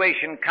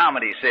situation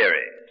comedy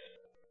series.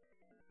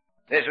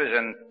 This was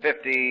in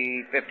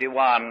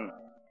 51,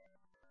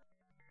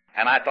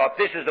 and I thought,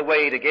 this is the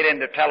way to get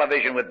into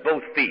television with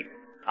both feet.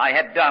 I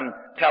had done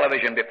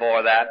television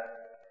before that,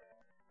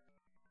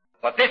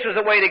 but this was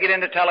the way to get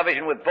into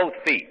television with both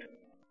feet,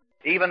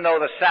 even though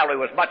the salary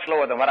was much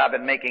lower than what I've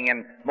been making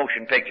in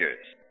motion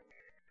pictures.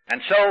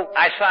 And so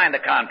I signed the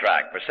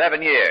contract for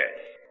 7 years.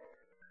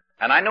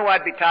 And I knew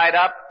I'd be tied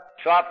up,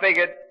 so I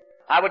figured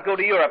I would go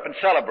to Europe and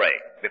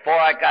celebrate before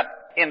I got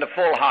into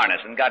full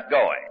harness and got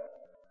going.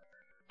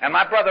 And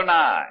my brother and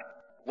I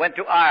went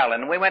to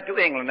Ireland, and we went to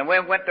England, and we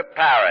went to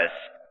Paris.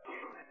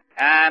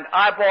 And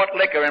I bought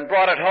liquor and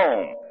brought it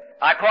home.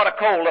 I caught a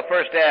cold the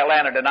first day I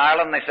landed in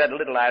Ireland. They said, a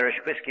little Irish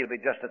whiskey will be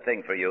just the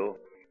thing for you.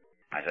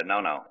 I said,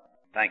 no,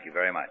 thank you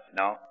very much.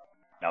 No,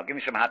 give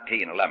me some hot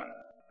tea and a lemon.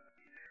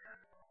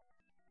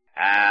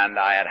 And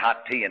I had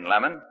hot tea and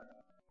lemon.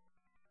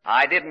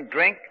 I didn't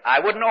drink. I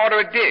wouldn't order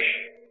a dish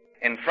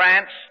in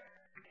France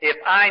if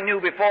I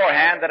knew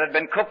beforehand that it had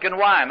been cooked in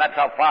wine. That's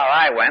how far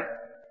I went.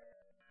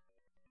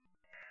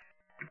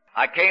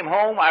 I came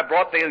home. I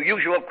brought the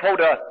usual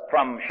quota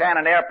from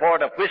Shannon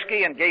Airport of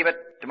whiskey and gave it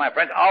to my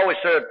friends. I always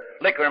served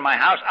liquor in my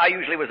house. I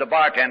usually was a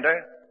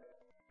bartender.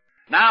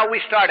 Now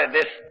we started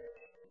this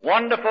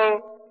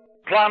wonderful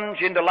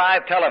plunge into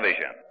live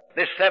television,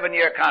 this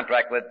 7-year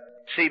contract with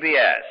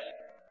CBS,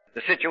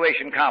 the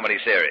situation comedy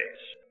series.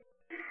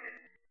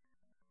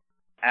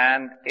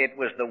 And it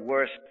was the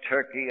worst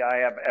turkey I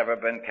have ever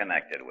been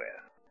connected with.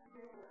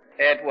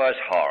 It was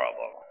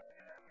horrible.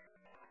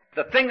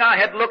 The thing I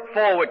had looked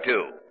forward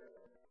to,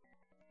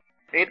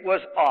 it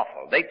was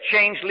awful. They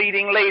changed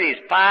leading ladies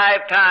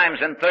 5 times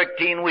in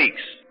 13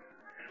 weeks.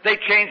 They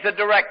changed the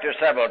director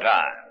several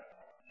times.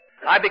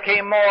 I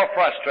became more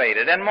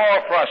frustrated and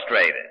more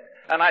frustrated.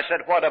 And I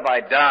said, what have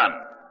I done?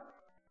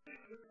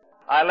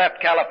 I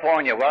left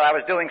California where I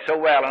was doing so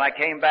well, and I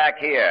came back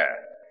here.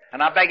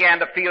 And I began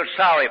to feel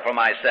sorry for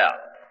myself.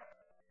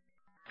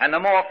 And the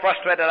more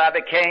frustrated I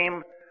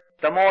became,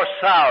 the more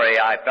sorry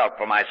I felt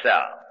for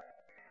myself.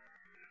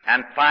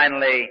 And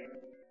finally,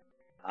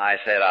 I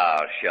said,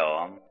 I'll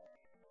show 'em.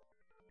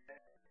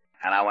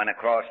 And I went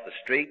across the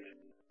street,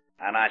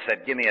 and I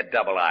said, give me a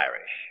double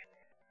Irish.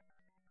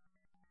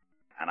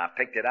 And I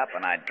picked it up,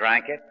 and I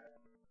drank it.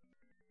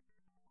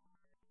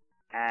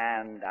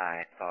 And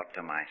I thought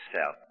to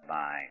myself,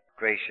 my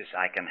gracious,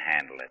 I can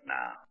handle it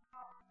now.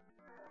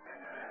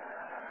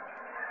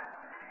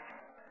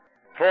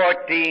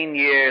 14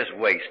 years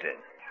wasted.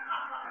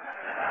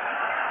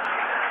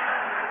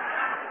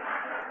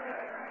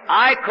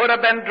 I could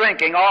have been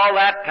drinking all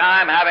that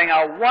time, having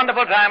a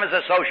wonderful time as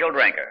a social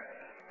drinker.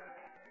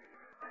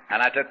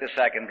 And I took the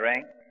second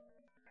drink,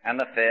 and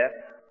the fifth,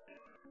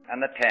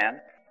 and the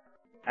 10th,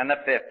 and the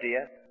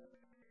 50th.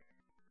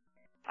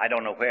 I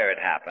don't know where it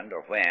happened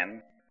or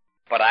when,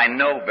 but I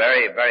know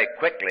very, very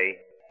quickly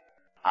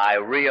I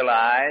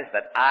realized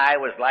that I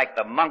was like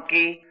the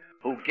monkey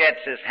who gets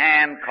his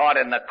hand caught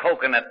in the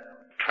coconut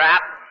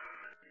trap.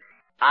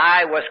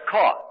 I was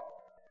caught.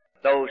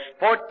 Those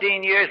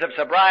 14 years of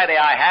sobriety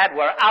I had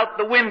were out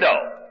the window.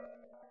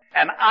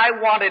 And I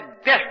wanted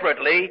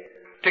desperately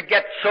to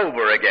get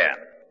sober again.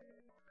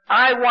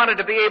 I wanted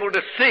to be able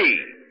to see.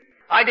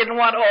 I didn't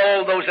want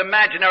all those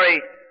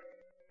imaginary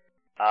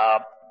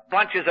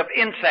bunches of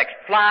insects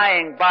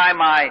flying by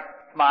my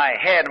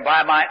head and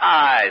by my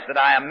eyes that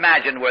I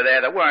imagined were there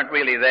that weren't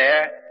really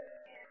there.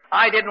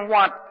 I didn't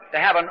want to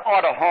have an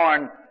auto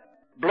horn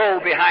blow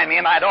behind me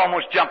and I'd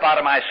almost jump out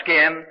of my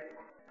skin.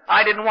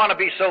 I didn't want to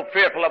be so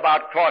fearful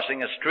about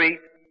crossing a street,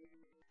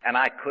 and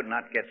I could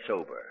not get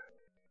sober.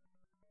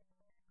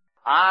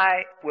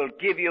 I will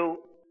give you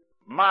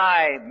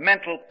my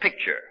mental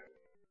picture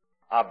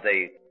of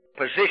the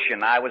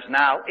position I was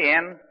now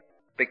in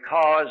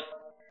because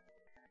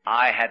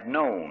I had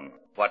known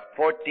what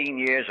 14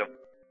 years of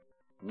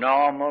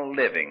normal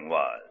living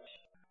was.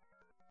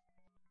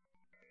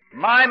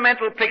 My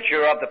mental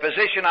picture of the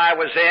position I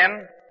was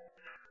in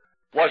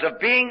was of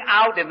being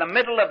out in the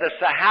middle of the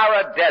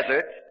Sahara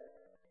Desert,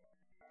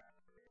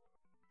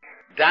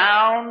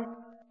 down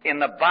in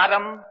the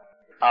bottom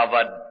of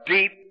a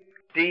deep,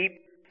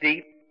 deep,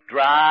 deep,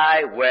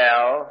 dry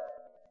well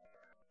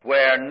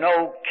where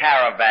no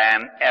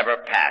caravan ever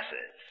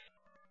passes.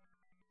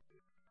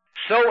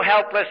 So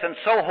helpless and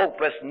so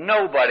hopeless,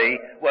 nobody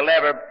will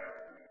ever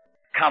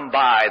come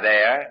by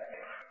there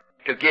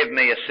to give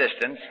me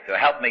assistance, to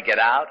help me get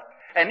out.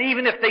 And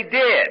even if they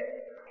did,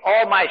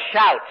 all my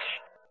shouts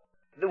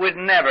would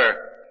never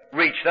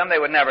reach them. They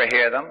would never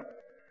hear them.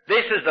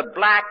 This is the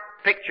black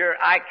picture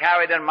I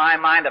carried in my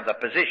mind of the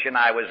position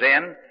I was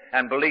in,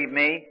 and believe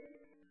me,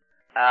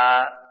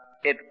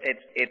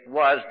 it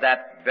was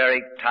that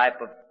very type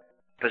of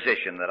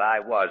position that I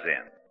was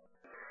in.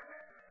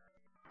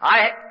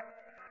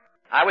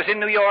 I was in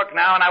New York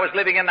now, and I was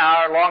living in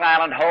our Long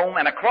Island home,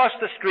 and across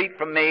the street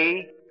from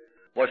me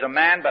was a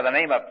man by the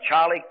name of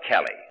Charlie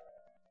Kelly.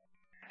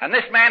 And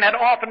this man had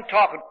often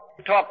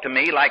talked to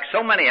me, like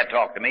so many had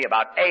talked to me,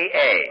 about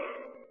AA.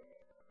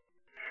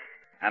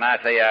 And I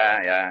say,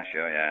 yeah,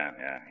 sure,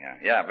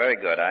 yeah, very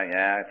good.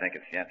 I think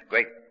it's a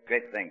great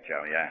thing,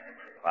 Charlie, yeah,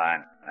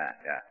 fine,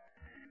 yeah.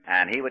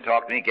 And he would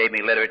talk to me, gave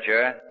me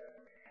literature,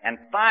 and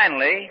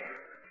finally,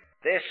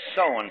 this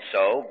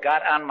so-and-so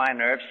got on my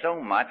nerves so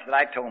much that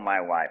I told my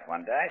wife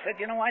one day, I said,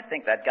 I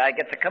think that guy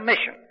gets a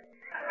commission.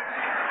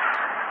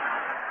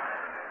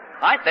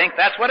 I think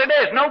that's what it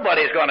is.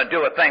 Nobody's going to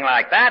do a thing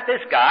like that.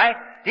 This guy,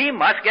 he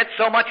must get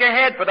so much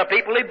ahead for the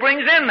people he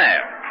brings in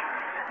there.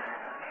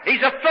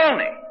 He's a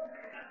phony.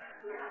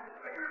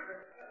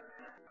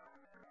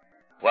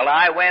 Well,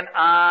 I went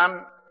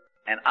on,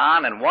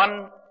 and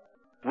 1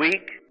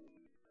 week,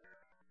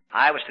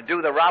 I was to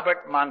do the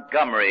Robert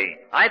Montgomery.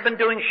 I'd been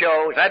doing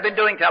shows, I'd been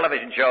doing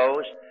television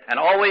shows, and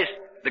always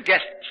the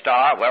guest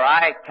star where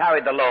I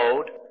carried the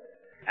load,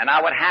 and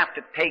I would have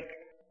to take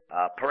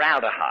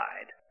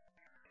formaldehyde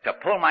to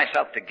pull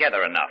myself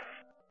together enough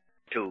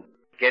to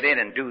get in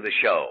and do the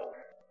show.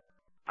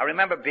 I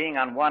remember being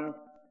on one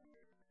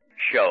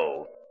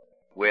show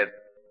with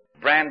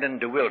Brandon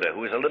DeWilde,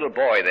 who was a little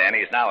boy then.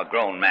 He's now a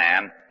grown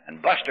man.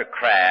 And Buster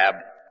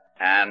Crabbe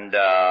and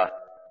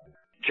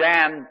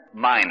Jan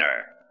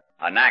Miner,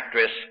 an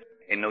actress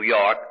in New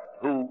York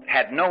who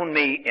had known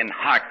me in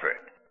Hartford.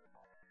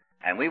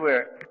 And we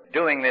were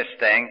doing this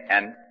thing,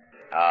 and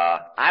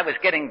I was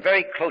getting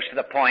very close to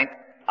the point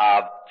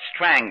of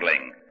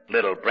strangling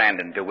little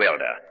Brandon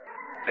DeWilde,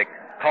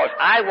 because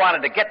I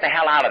wanted to get the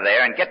hell out of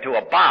there and get to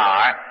a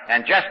bar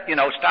and just,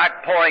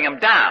 start pouring him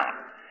down.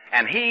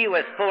 And he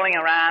was fooling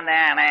around there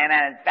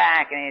and his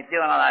back, and he's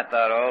doing all that. I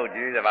thought, oh,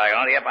 geez, if I can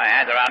only get my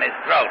hands around his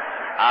throat,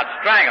 I'll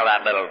strangle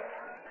that little...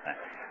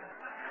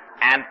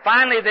 And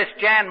finally this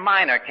Jan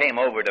Miner came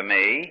over to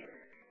me,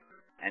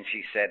 and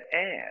she said,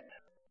 Ed,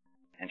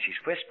 and she's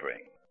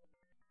whispering,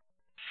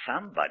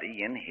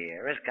 somebody in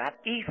here has got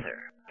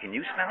ether. Can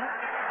you smell it?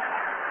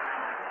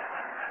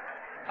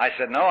 I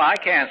said, no, I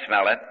can't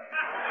smell it.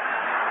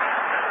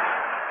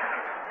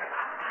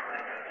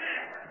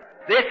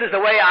 This is the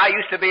way I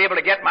used to be able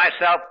to get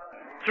myself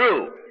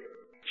through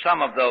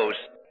some of those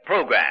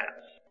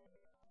programs.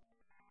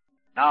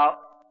 Now,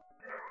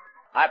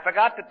 I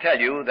forgot to tell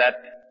you that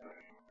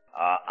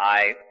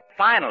I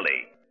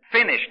finally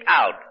finished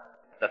out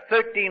the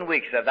 13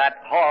 weeks of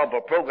that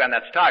horrible program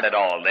that started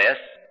all this,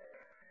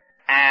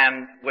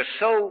 and was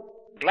so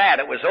glad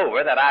it was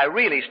over that I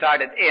really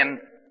started in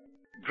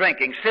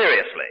drinking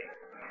seriously.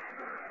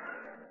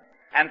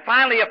 And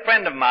finally a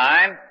friend of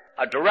mine,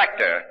 a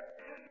director,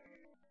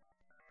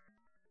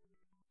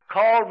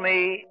 called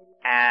me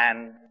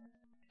and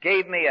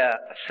gave me a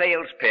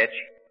sales pitch.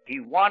 He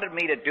wanted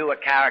me to do a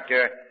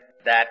character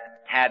that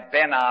had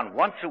been on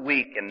once a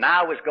week and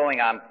now was going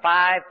on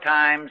 5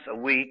 times a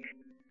week,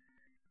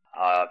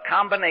 a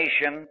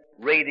combination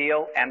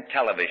radio and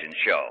television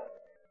show.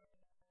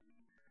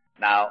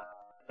 Now,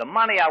 the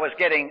money I was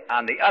getting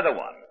on the other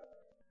one,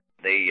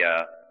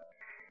 the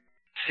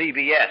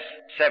CBS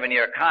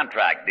 7-year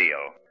contract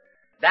deal,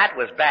 that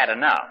was bad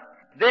enough.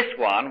 This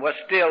one was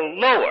still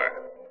lower,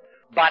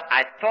 but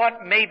I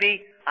thought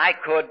maybe I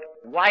could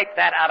wipe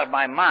that out of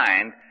my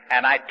mind,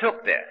 and I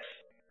took this.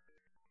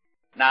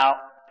 Now,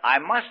 I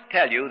must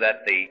tell you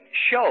that the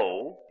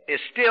show is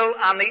still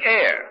on the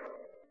air.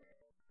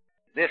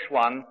 This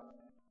one,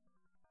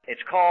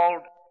 it's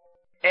called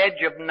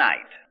Edge of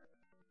Night,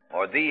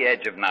 or The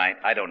Edge of Night,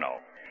 I don't know.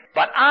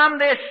 But on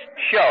this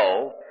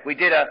show, we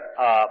did a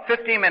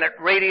 15-minute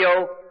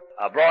radio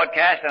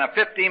broadcast and a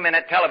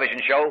 15-minute television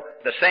show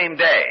the same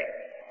day.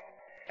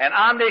 And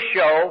on this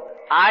show,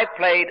 I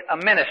played a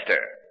minister,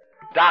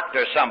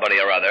 doctor somebody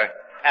or other,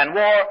 and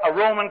wore a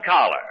Roman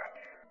collar.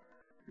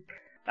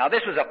 Now,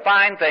 this was a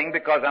fine thing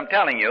because I'm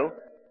telling you,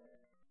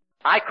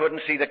 I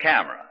couldn't see the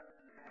camera.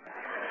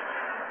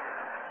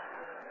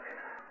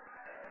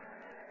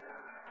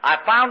 I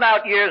found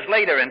out years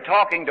later in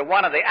talking to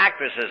one of the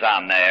actresses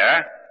on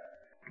there,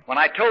 when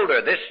I told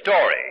her this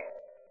story,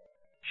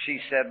 she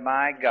said,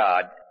 "My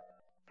God,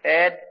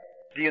 Ed,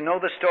 do you know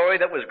the story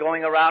that was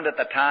going around at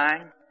the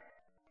time?"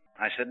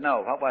 I said,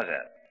 "No, what was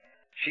it?"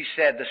 She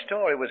said the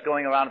story was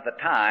going around at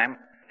the time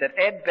that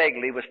Ed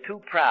Begley was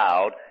too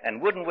proud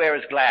and wouldn't wear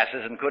his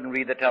glasses and couldn't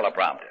read the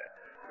teleprompter.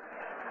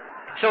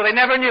 So they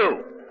never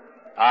knew.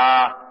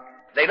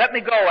 They let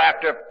me go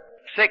after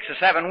 6 or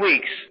 7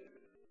 weeks,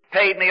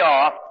 paid me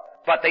off,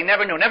 but they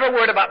never knew. Never a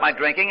word about my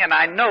drinking, and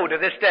I know to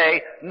this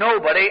day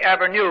nobody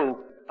ever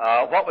knew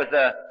what was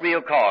the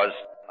real cause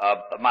of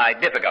my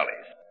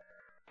difficulties.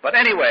 But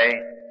anyway,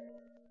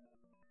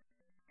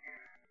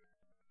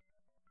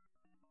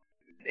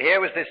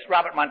 here was this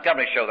Robert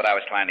Montgomery show that I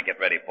was trying to get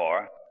ready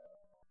for.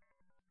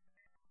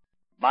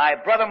 My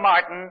brother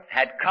Martin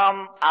had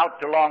come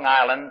out to Long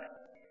Island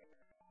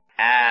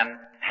and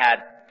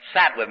had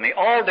sat with me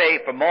all day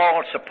for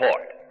moral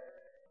support,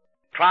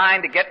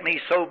 trying to get me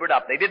sobered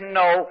up. They didn't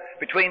know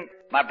between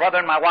my brother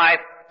and my wife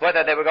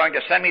whether they were going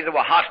to send me to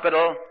a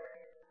hospital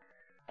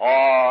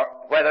or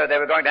whether they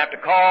were going to have to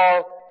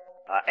call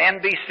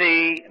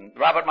NBC and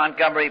Robert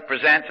Montgomery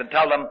Presents and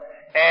tell them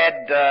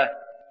Ed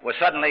was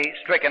suddenly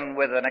stricken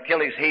with an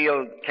Achilles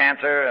heel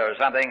cancer or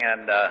something,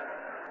 and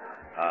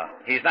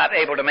he's not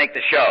able to make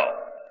the show.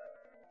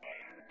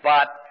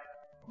 But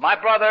my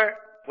brother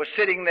was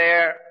sitting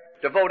there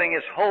devoting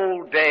his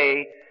whole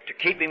day to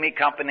keeping me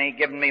company,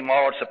 giving me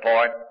moral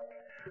support.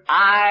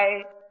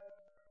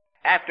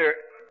 After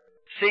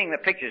seeing the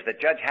pictures that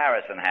Judge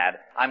Harrison had,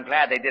 I'm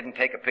glad they didn't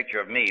take a picture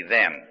of me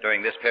then,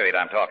 during this period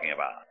I'm talking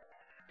about.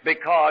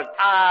 Because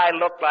I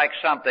looked like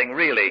something,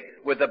 really,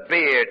 with the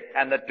beard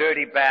and the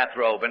dirty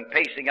bathrobe and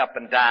pacing up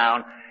and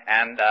down,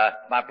 and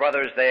my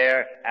brother's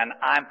there, and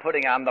I'm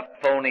putting on the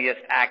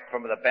phoniest act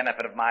for the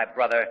benefit of my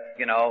brother,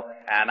 you know,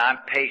 and I'm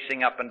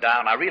pacing up and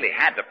down. I really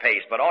had to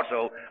pace, but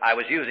also I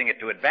was using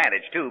it to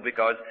advantage, too,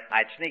 because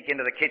I'd sneak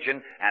into the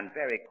kitchen and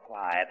very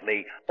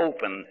quietly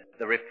open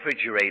the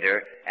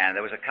refrigerator, and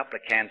there was a couple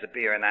of cans of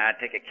beer in there. I'd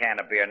take a can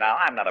of beer. Now,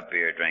 I'm not a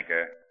beer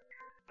drinker.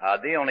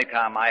 The only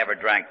time I ever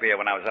drank beer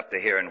when I was up to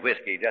here in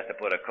whiskey, just to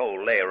put a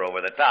cold layer over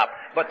the top.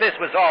 But this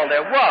was all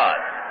there was.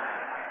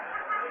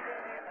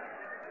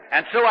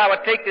 And so I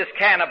would take this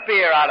can of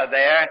beer out of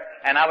there,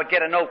 and I would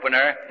get an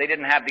opener. They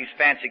didn't have these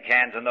fancy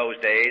cans in those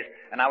days.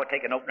 And I would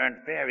take an opener, and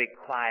very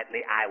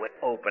quietly I would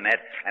open it,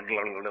 and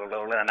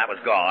that was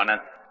gone.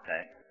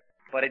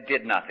 But it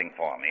did nothing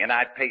for me. And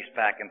I'd pace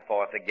back and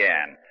forth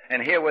again.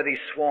 And here were these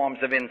swarms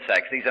of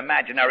insects, these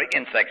imaginary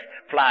insects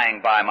flying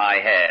by my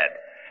head.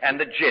 And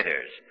the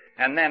jitters.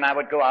 And then I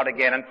would go out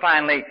again, and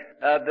finally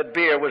the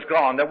beer was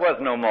gone. There was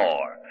no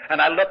more. And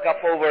I looked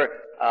up over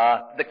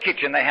the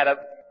kitchen.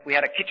 We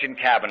had a kitchen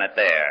cabinet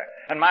there.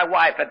 And my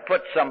wife had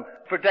put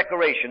for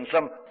decoration,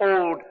 some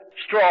old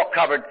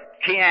straw-covered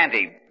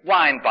Chianti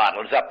wine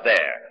bottles up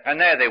there.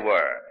 And there they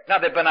were. Now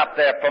they've been up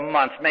there for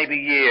months, maybe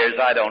years,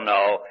 I don't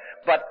know.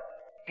 But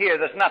here,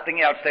 there's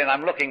nothing else there, and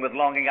I'm looking with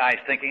longing eyes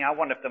thinking, I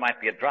wonder if there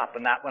might be a drop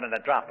in that one and a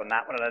drop in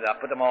that one, and I'll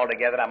put them all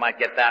together, I might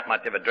get that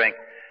much of a drink.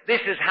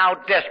 This is how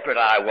desperate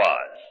I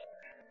was.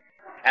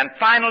 And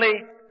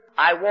finally,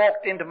 I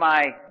walked into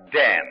my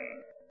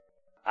den.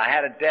 I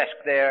had a desk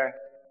there.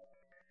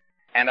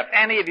 And if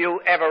any of you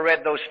ever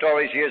read those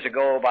stories years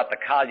ago about the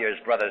Collier's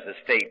Brothers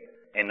estate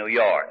in New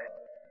York,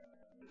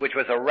 which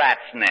was a rat's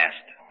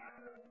nest,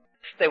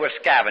 they were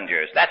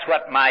scavengers. That's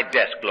what my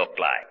desk looked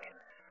like.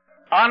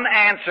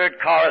 Unanswered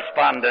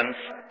correspondence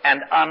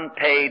and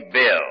unpaid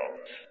bills.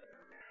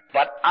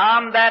 But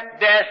on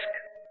that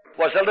desk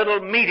was a little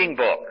meeting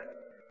book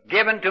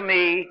given to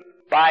me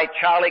by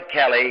Charlie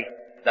Kelly,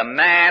 the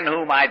man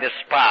whom I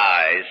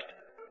despised,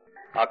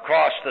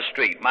 across the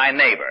street, my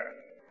neighbor,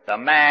 the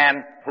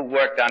man who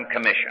worked on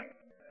commission.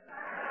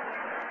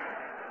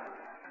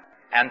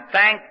 And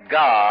thank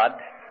God,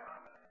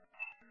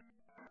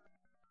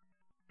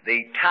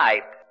 the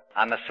type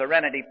on the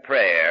Serenity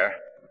Prayer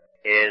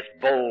is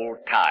bold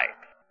type.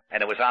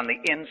 And it was on the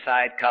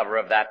inside cover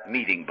of that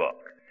meeting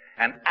book.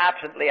 And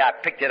absently I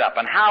picked it up.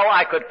 And how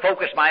I could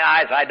focus my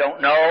eyes, I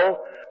don't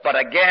know. But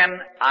again,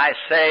 I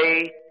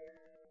say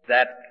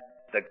that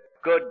the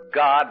good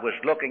God was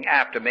looking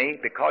after me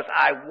because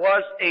I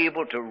was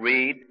able to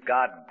read.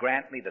 God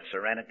grant me the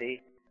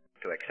serenity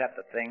to accept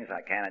the things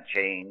I cannot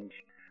change,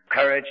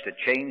 courage to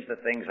change the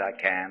things I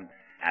can,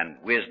 and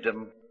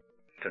wisdom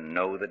to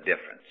know the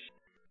difference.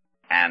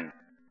 And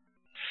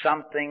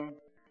something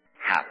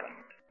happened.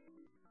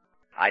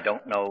 I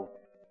don't know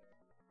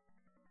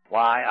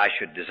why I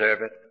should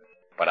deserve it,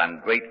 but I'm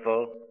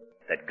grateful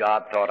that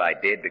God thought I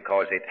did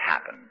because it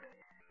happened.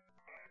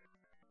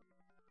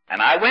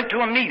 And I went to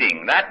a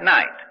meeting that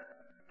night.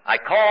 I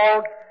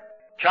called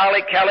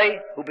Charlie Kelly,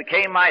 who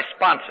became my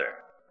sponsor.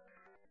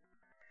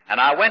 And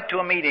I went to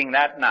a meeting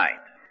that night.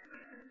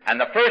 And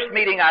the first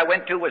meeting I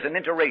went to was an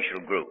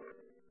interracial group.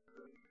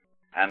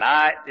 And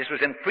this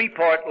was in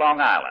Freeport, Long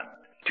Island,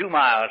 2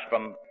 miles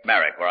from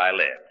Merrick, where I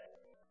lived.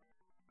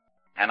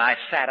 And I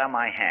sat on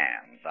my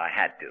hands. I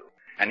had to.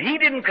 And he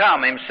didn't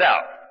come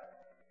himself.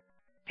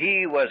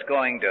 He was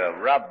going to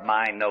rub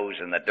my nose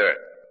in the dirt.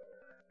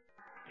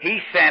 He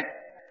sent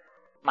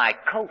my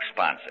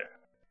co-sponsor.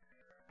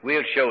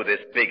 We'll show this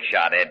big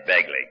shot, Ed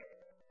Begley.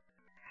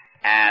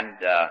 And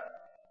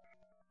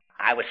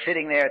I was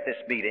sitting there at this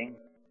meeting.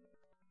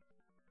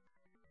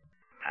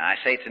 And I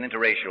say it's an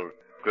interracial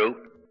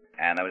group.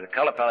 And there was a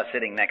colored fellow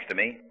sitting next to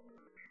me.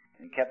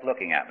 And he kept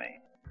looking at me.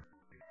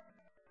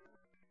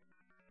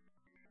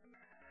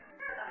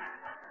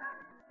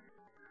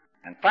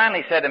 And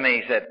finally said to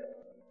me, he said,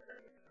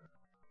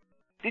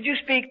 "Did you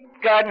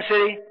speak Garden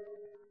City?"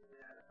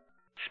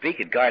 Speak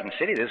at Garden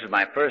City? This was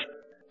my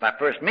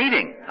first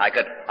meeting. I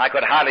could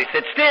hardly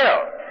sit still.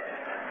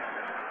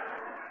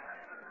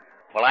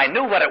 Well, I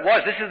knew what it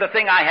was. This is the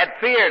thing I had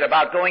feared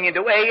about going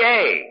into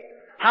AA.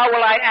 How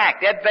will I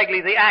act? Ed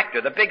Begley, the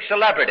actor, the big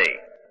celebrity.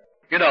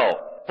 You know,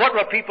 what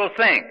will people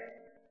think?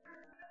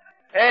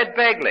 Ed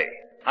Begley.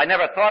 I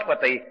never thought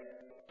what they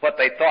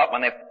thought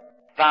when they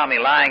found me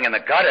lying in the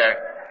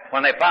gutter,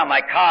 when they found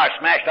my car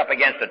smashed up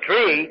against a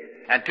tree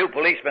and 2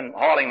 policemen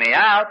hauling me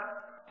out,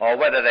 or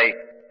whether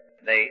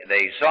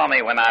they saw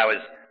me when I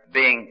was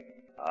being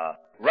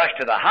rushed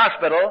to the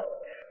hospital.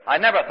 I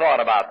never thought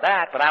about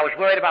that, but I was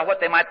worried about what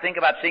they might think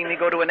about seeing me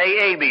go to an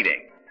AA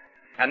meeting.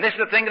 And this is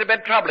the thing that had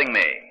been troubling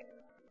me.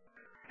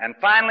 And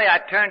finally I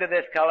turned to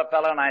this colored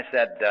fellow and I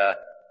said,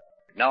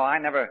 no, I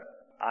never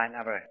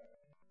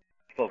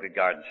spoke at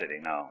Garden City,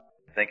 no.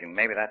 Thinking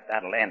maybe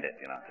that'll end it,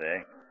 you know,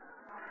 see?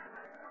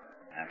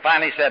 And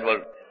finally he said,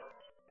 well,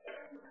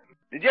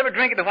 did you ever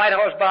drink at the White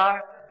Horse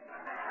Bar?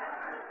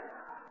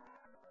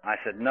 I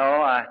said, no,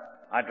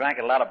 I drank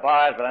at a lot of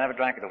bars, but I never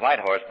drank at the White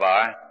Horse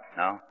Bar,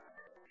 no.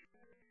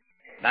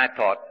 And I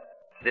thought,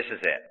 this is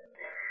it.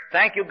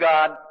 Thank you,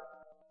 God.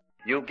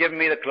 You've given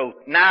me the clue.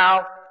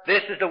 Now,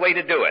 this is the way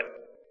to do it.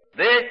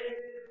 This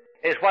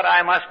is what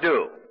I must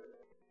do.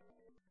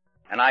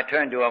 And I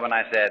turned to him and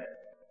I said,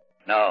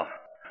 no,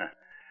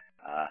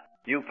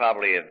 you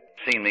probably have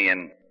seen me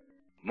in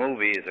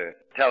movies or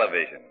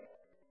television.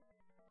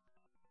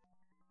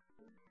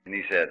 And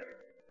he said,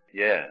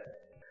 yeah.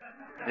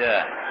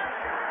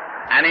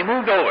 And he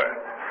moved over.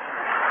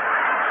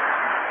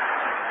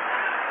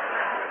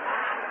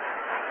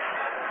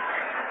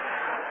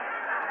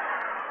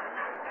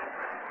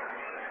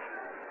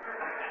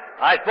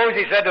 I suppose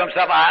he said to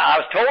himself, I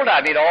was told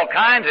I'd meet all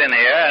kinds in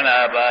here,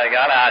 and by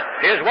God,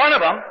 here's one of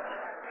them.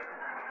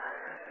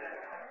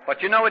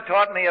 But you know, it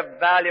taught me a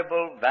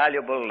valuable,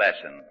 valuable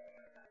lesson.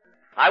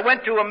 I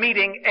went to a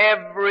meeting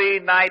every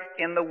night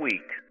in the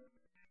week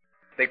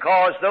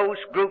because those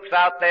groups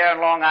out there in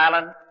Long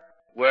Island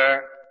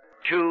were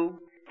 2,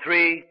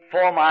 3,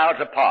 4 miles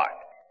apart.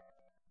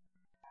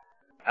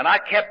 And I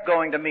kept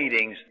going to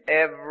meetings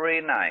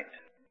every night.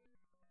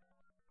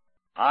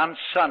 On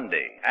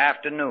Sunday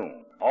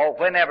afternoon, or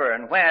whenever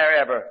and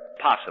wherever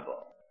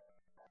possible.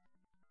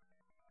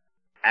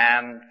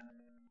 And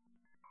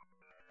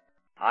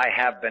I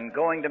have been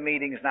going to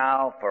meetings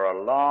now for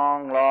a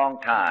long,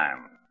 long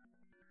time.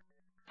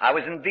 I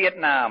was in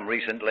Vietnam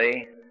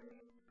recently,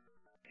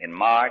 in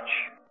March.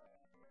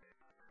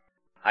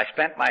 I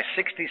spent my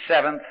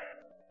 67th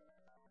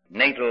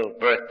natal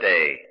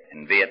birthday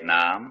in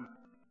Vietnam,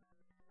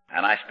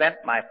 and I spent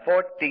my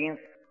 14th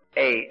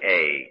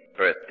AA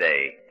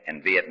birthday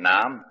in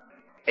Vietnam,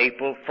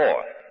 April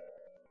 4th.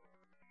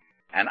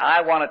 And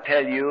I want to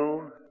tell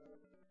you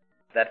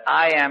that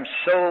I am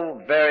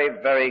so very,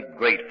 very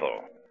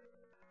grateful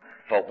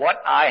for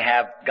what I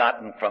have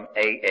gotten from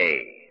AA.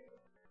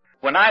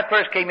 When I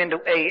first came into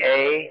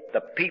AA,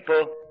 the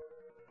people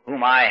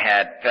whom I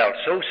had felt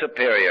so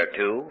superior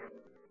to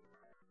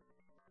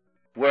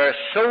were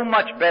so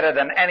much better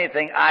than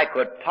anything I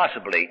could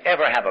possibly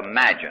ever have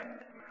imagined.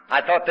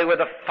 I thought they were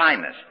the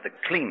finest, the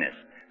cleanest,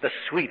 the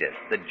sweetest,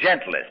 the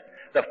gentlest,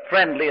 the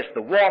friendliest,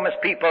 the warmest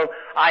people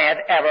I had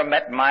ever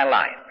met in my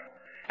life.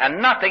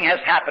 And nothing has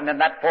happened in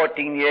that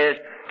 14 years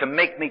to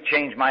make me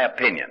change my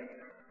opinion.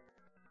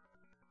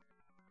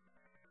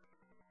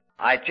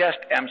 I just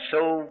am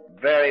so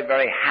very,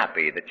 very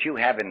happy that you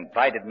have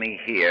invited me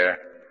here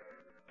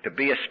to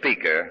be a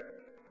speaker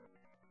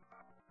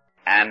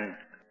and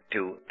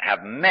to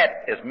have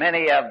met as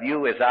many of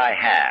you as I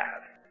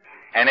have.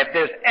 And if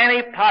there's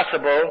any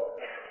possible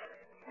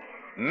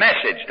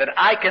message that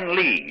I can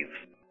leave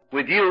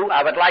with you,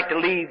 I would like to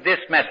leave this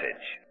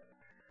message: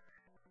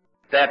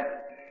 that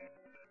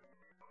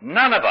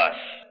none of us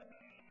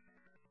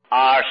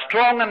are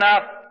strong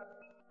enough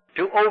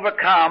to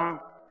overcome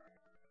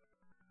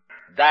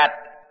that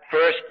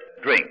first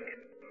drink.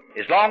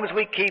 As long as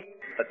we keep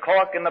the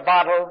cork in the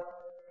bottle,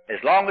 as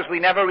long as we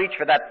never reach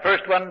for that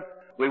first one,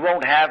 we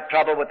won't have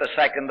trouble with the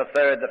second, the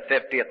third, the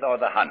 50th, or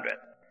the 100th.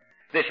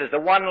 This is the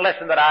one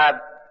lesson that I've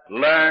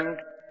learned,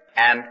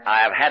 and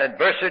I have had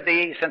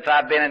adversity since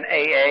I've been in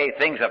AA.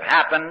 Things have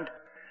happened.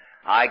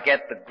 I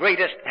get the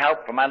greatest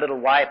help from my little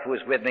wife who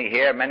is with me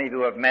here. Many of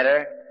you have met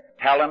her,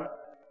 Helen,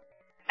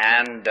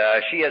 and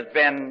she has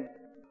been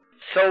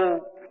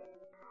so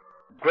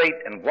great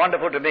and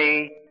wonderful to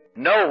me,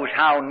 knows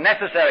how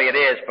necessary it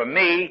is for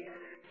me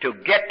to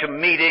get to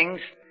meetings,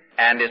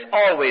 and is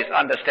always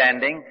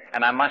understanding.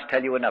 And I must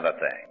tell you another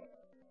thing.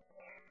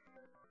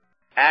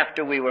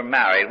 After we were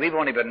married, we've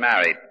only been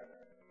married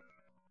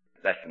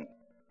less than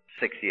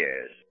 6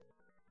 years.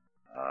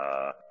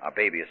 Our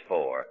baby is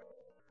 4.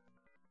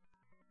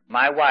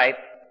 My wife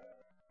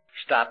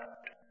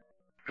stopped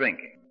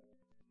drinking.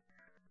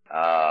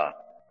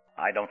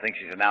 I don't think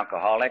she's an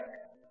alcoholic.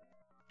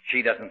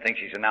 She doesn't think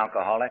she's an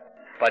alcoholic.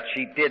 But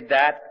she did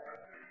that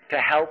to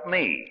help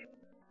me.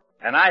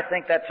 And I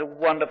think that's a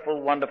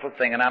wonderful, wonderful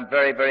thing, and I'm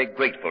very, very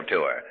grateful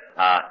to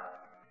her.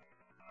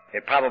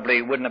 It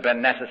probably wouldn't have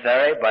been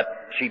necessary, but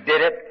she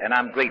did it, and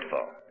I'm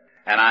grateful.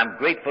 And I'm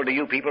grateful to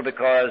you people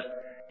because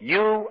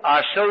you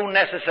are so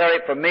necessary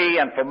for me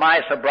and for my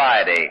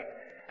sobriety.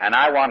 And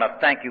I want to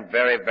thank you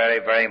very, very,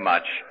 very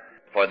much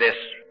for this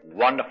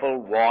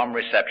wonderful, warm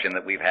reception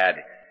that we've had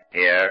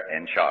here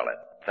in Charlotte.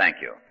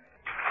 Thank you.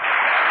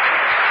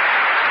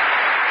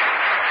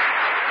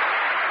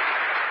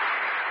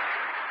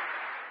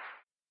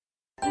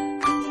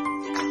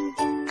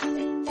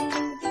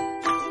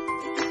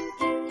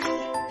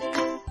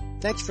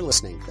 Thanks for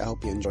listening. I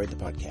hope you enjoyed the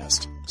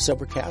podcast.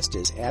 Sobercast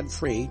is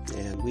ad-free,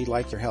 and we'd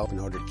like your help in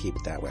order to keep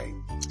it that way.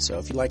 So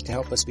if you'd like to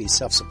help us be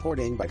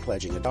self-supporting by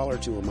pledging $1 or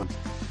 $2 a month,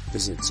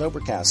 visit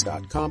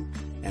Sobercast.com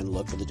and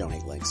look for the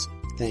donate links.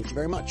 Thank you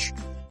very much.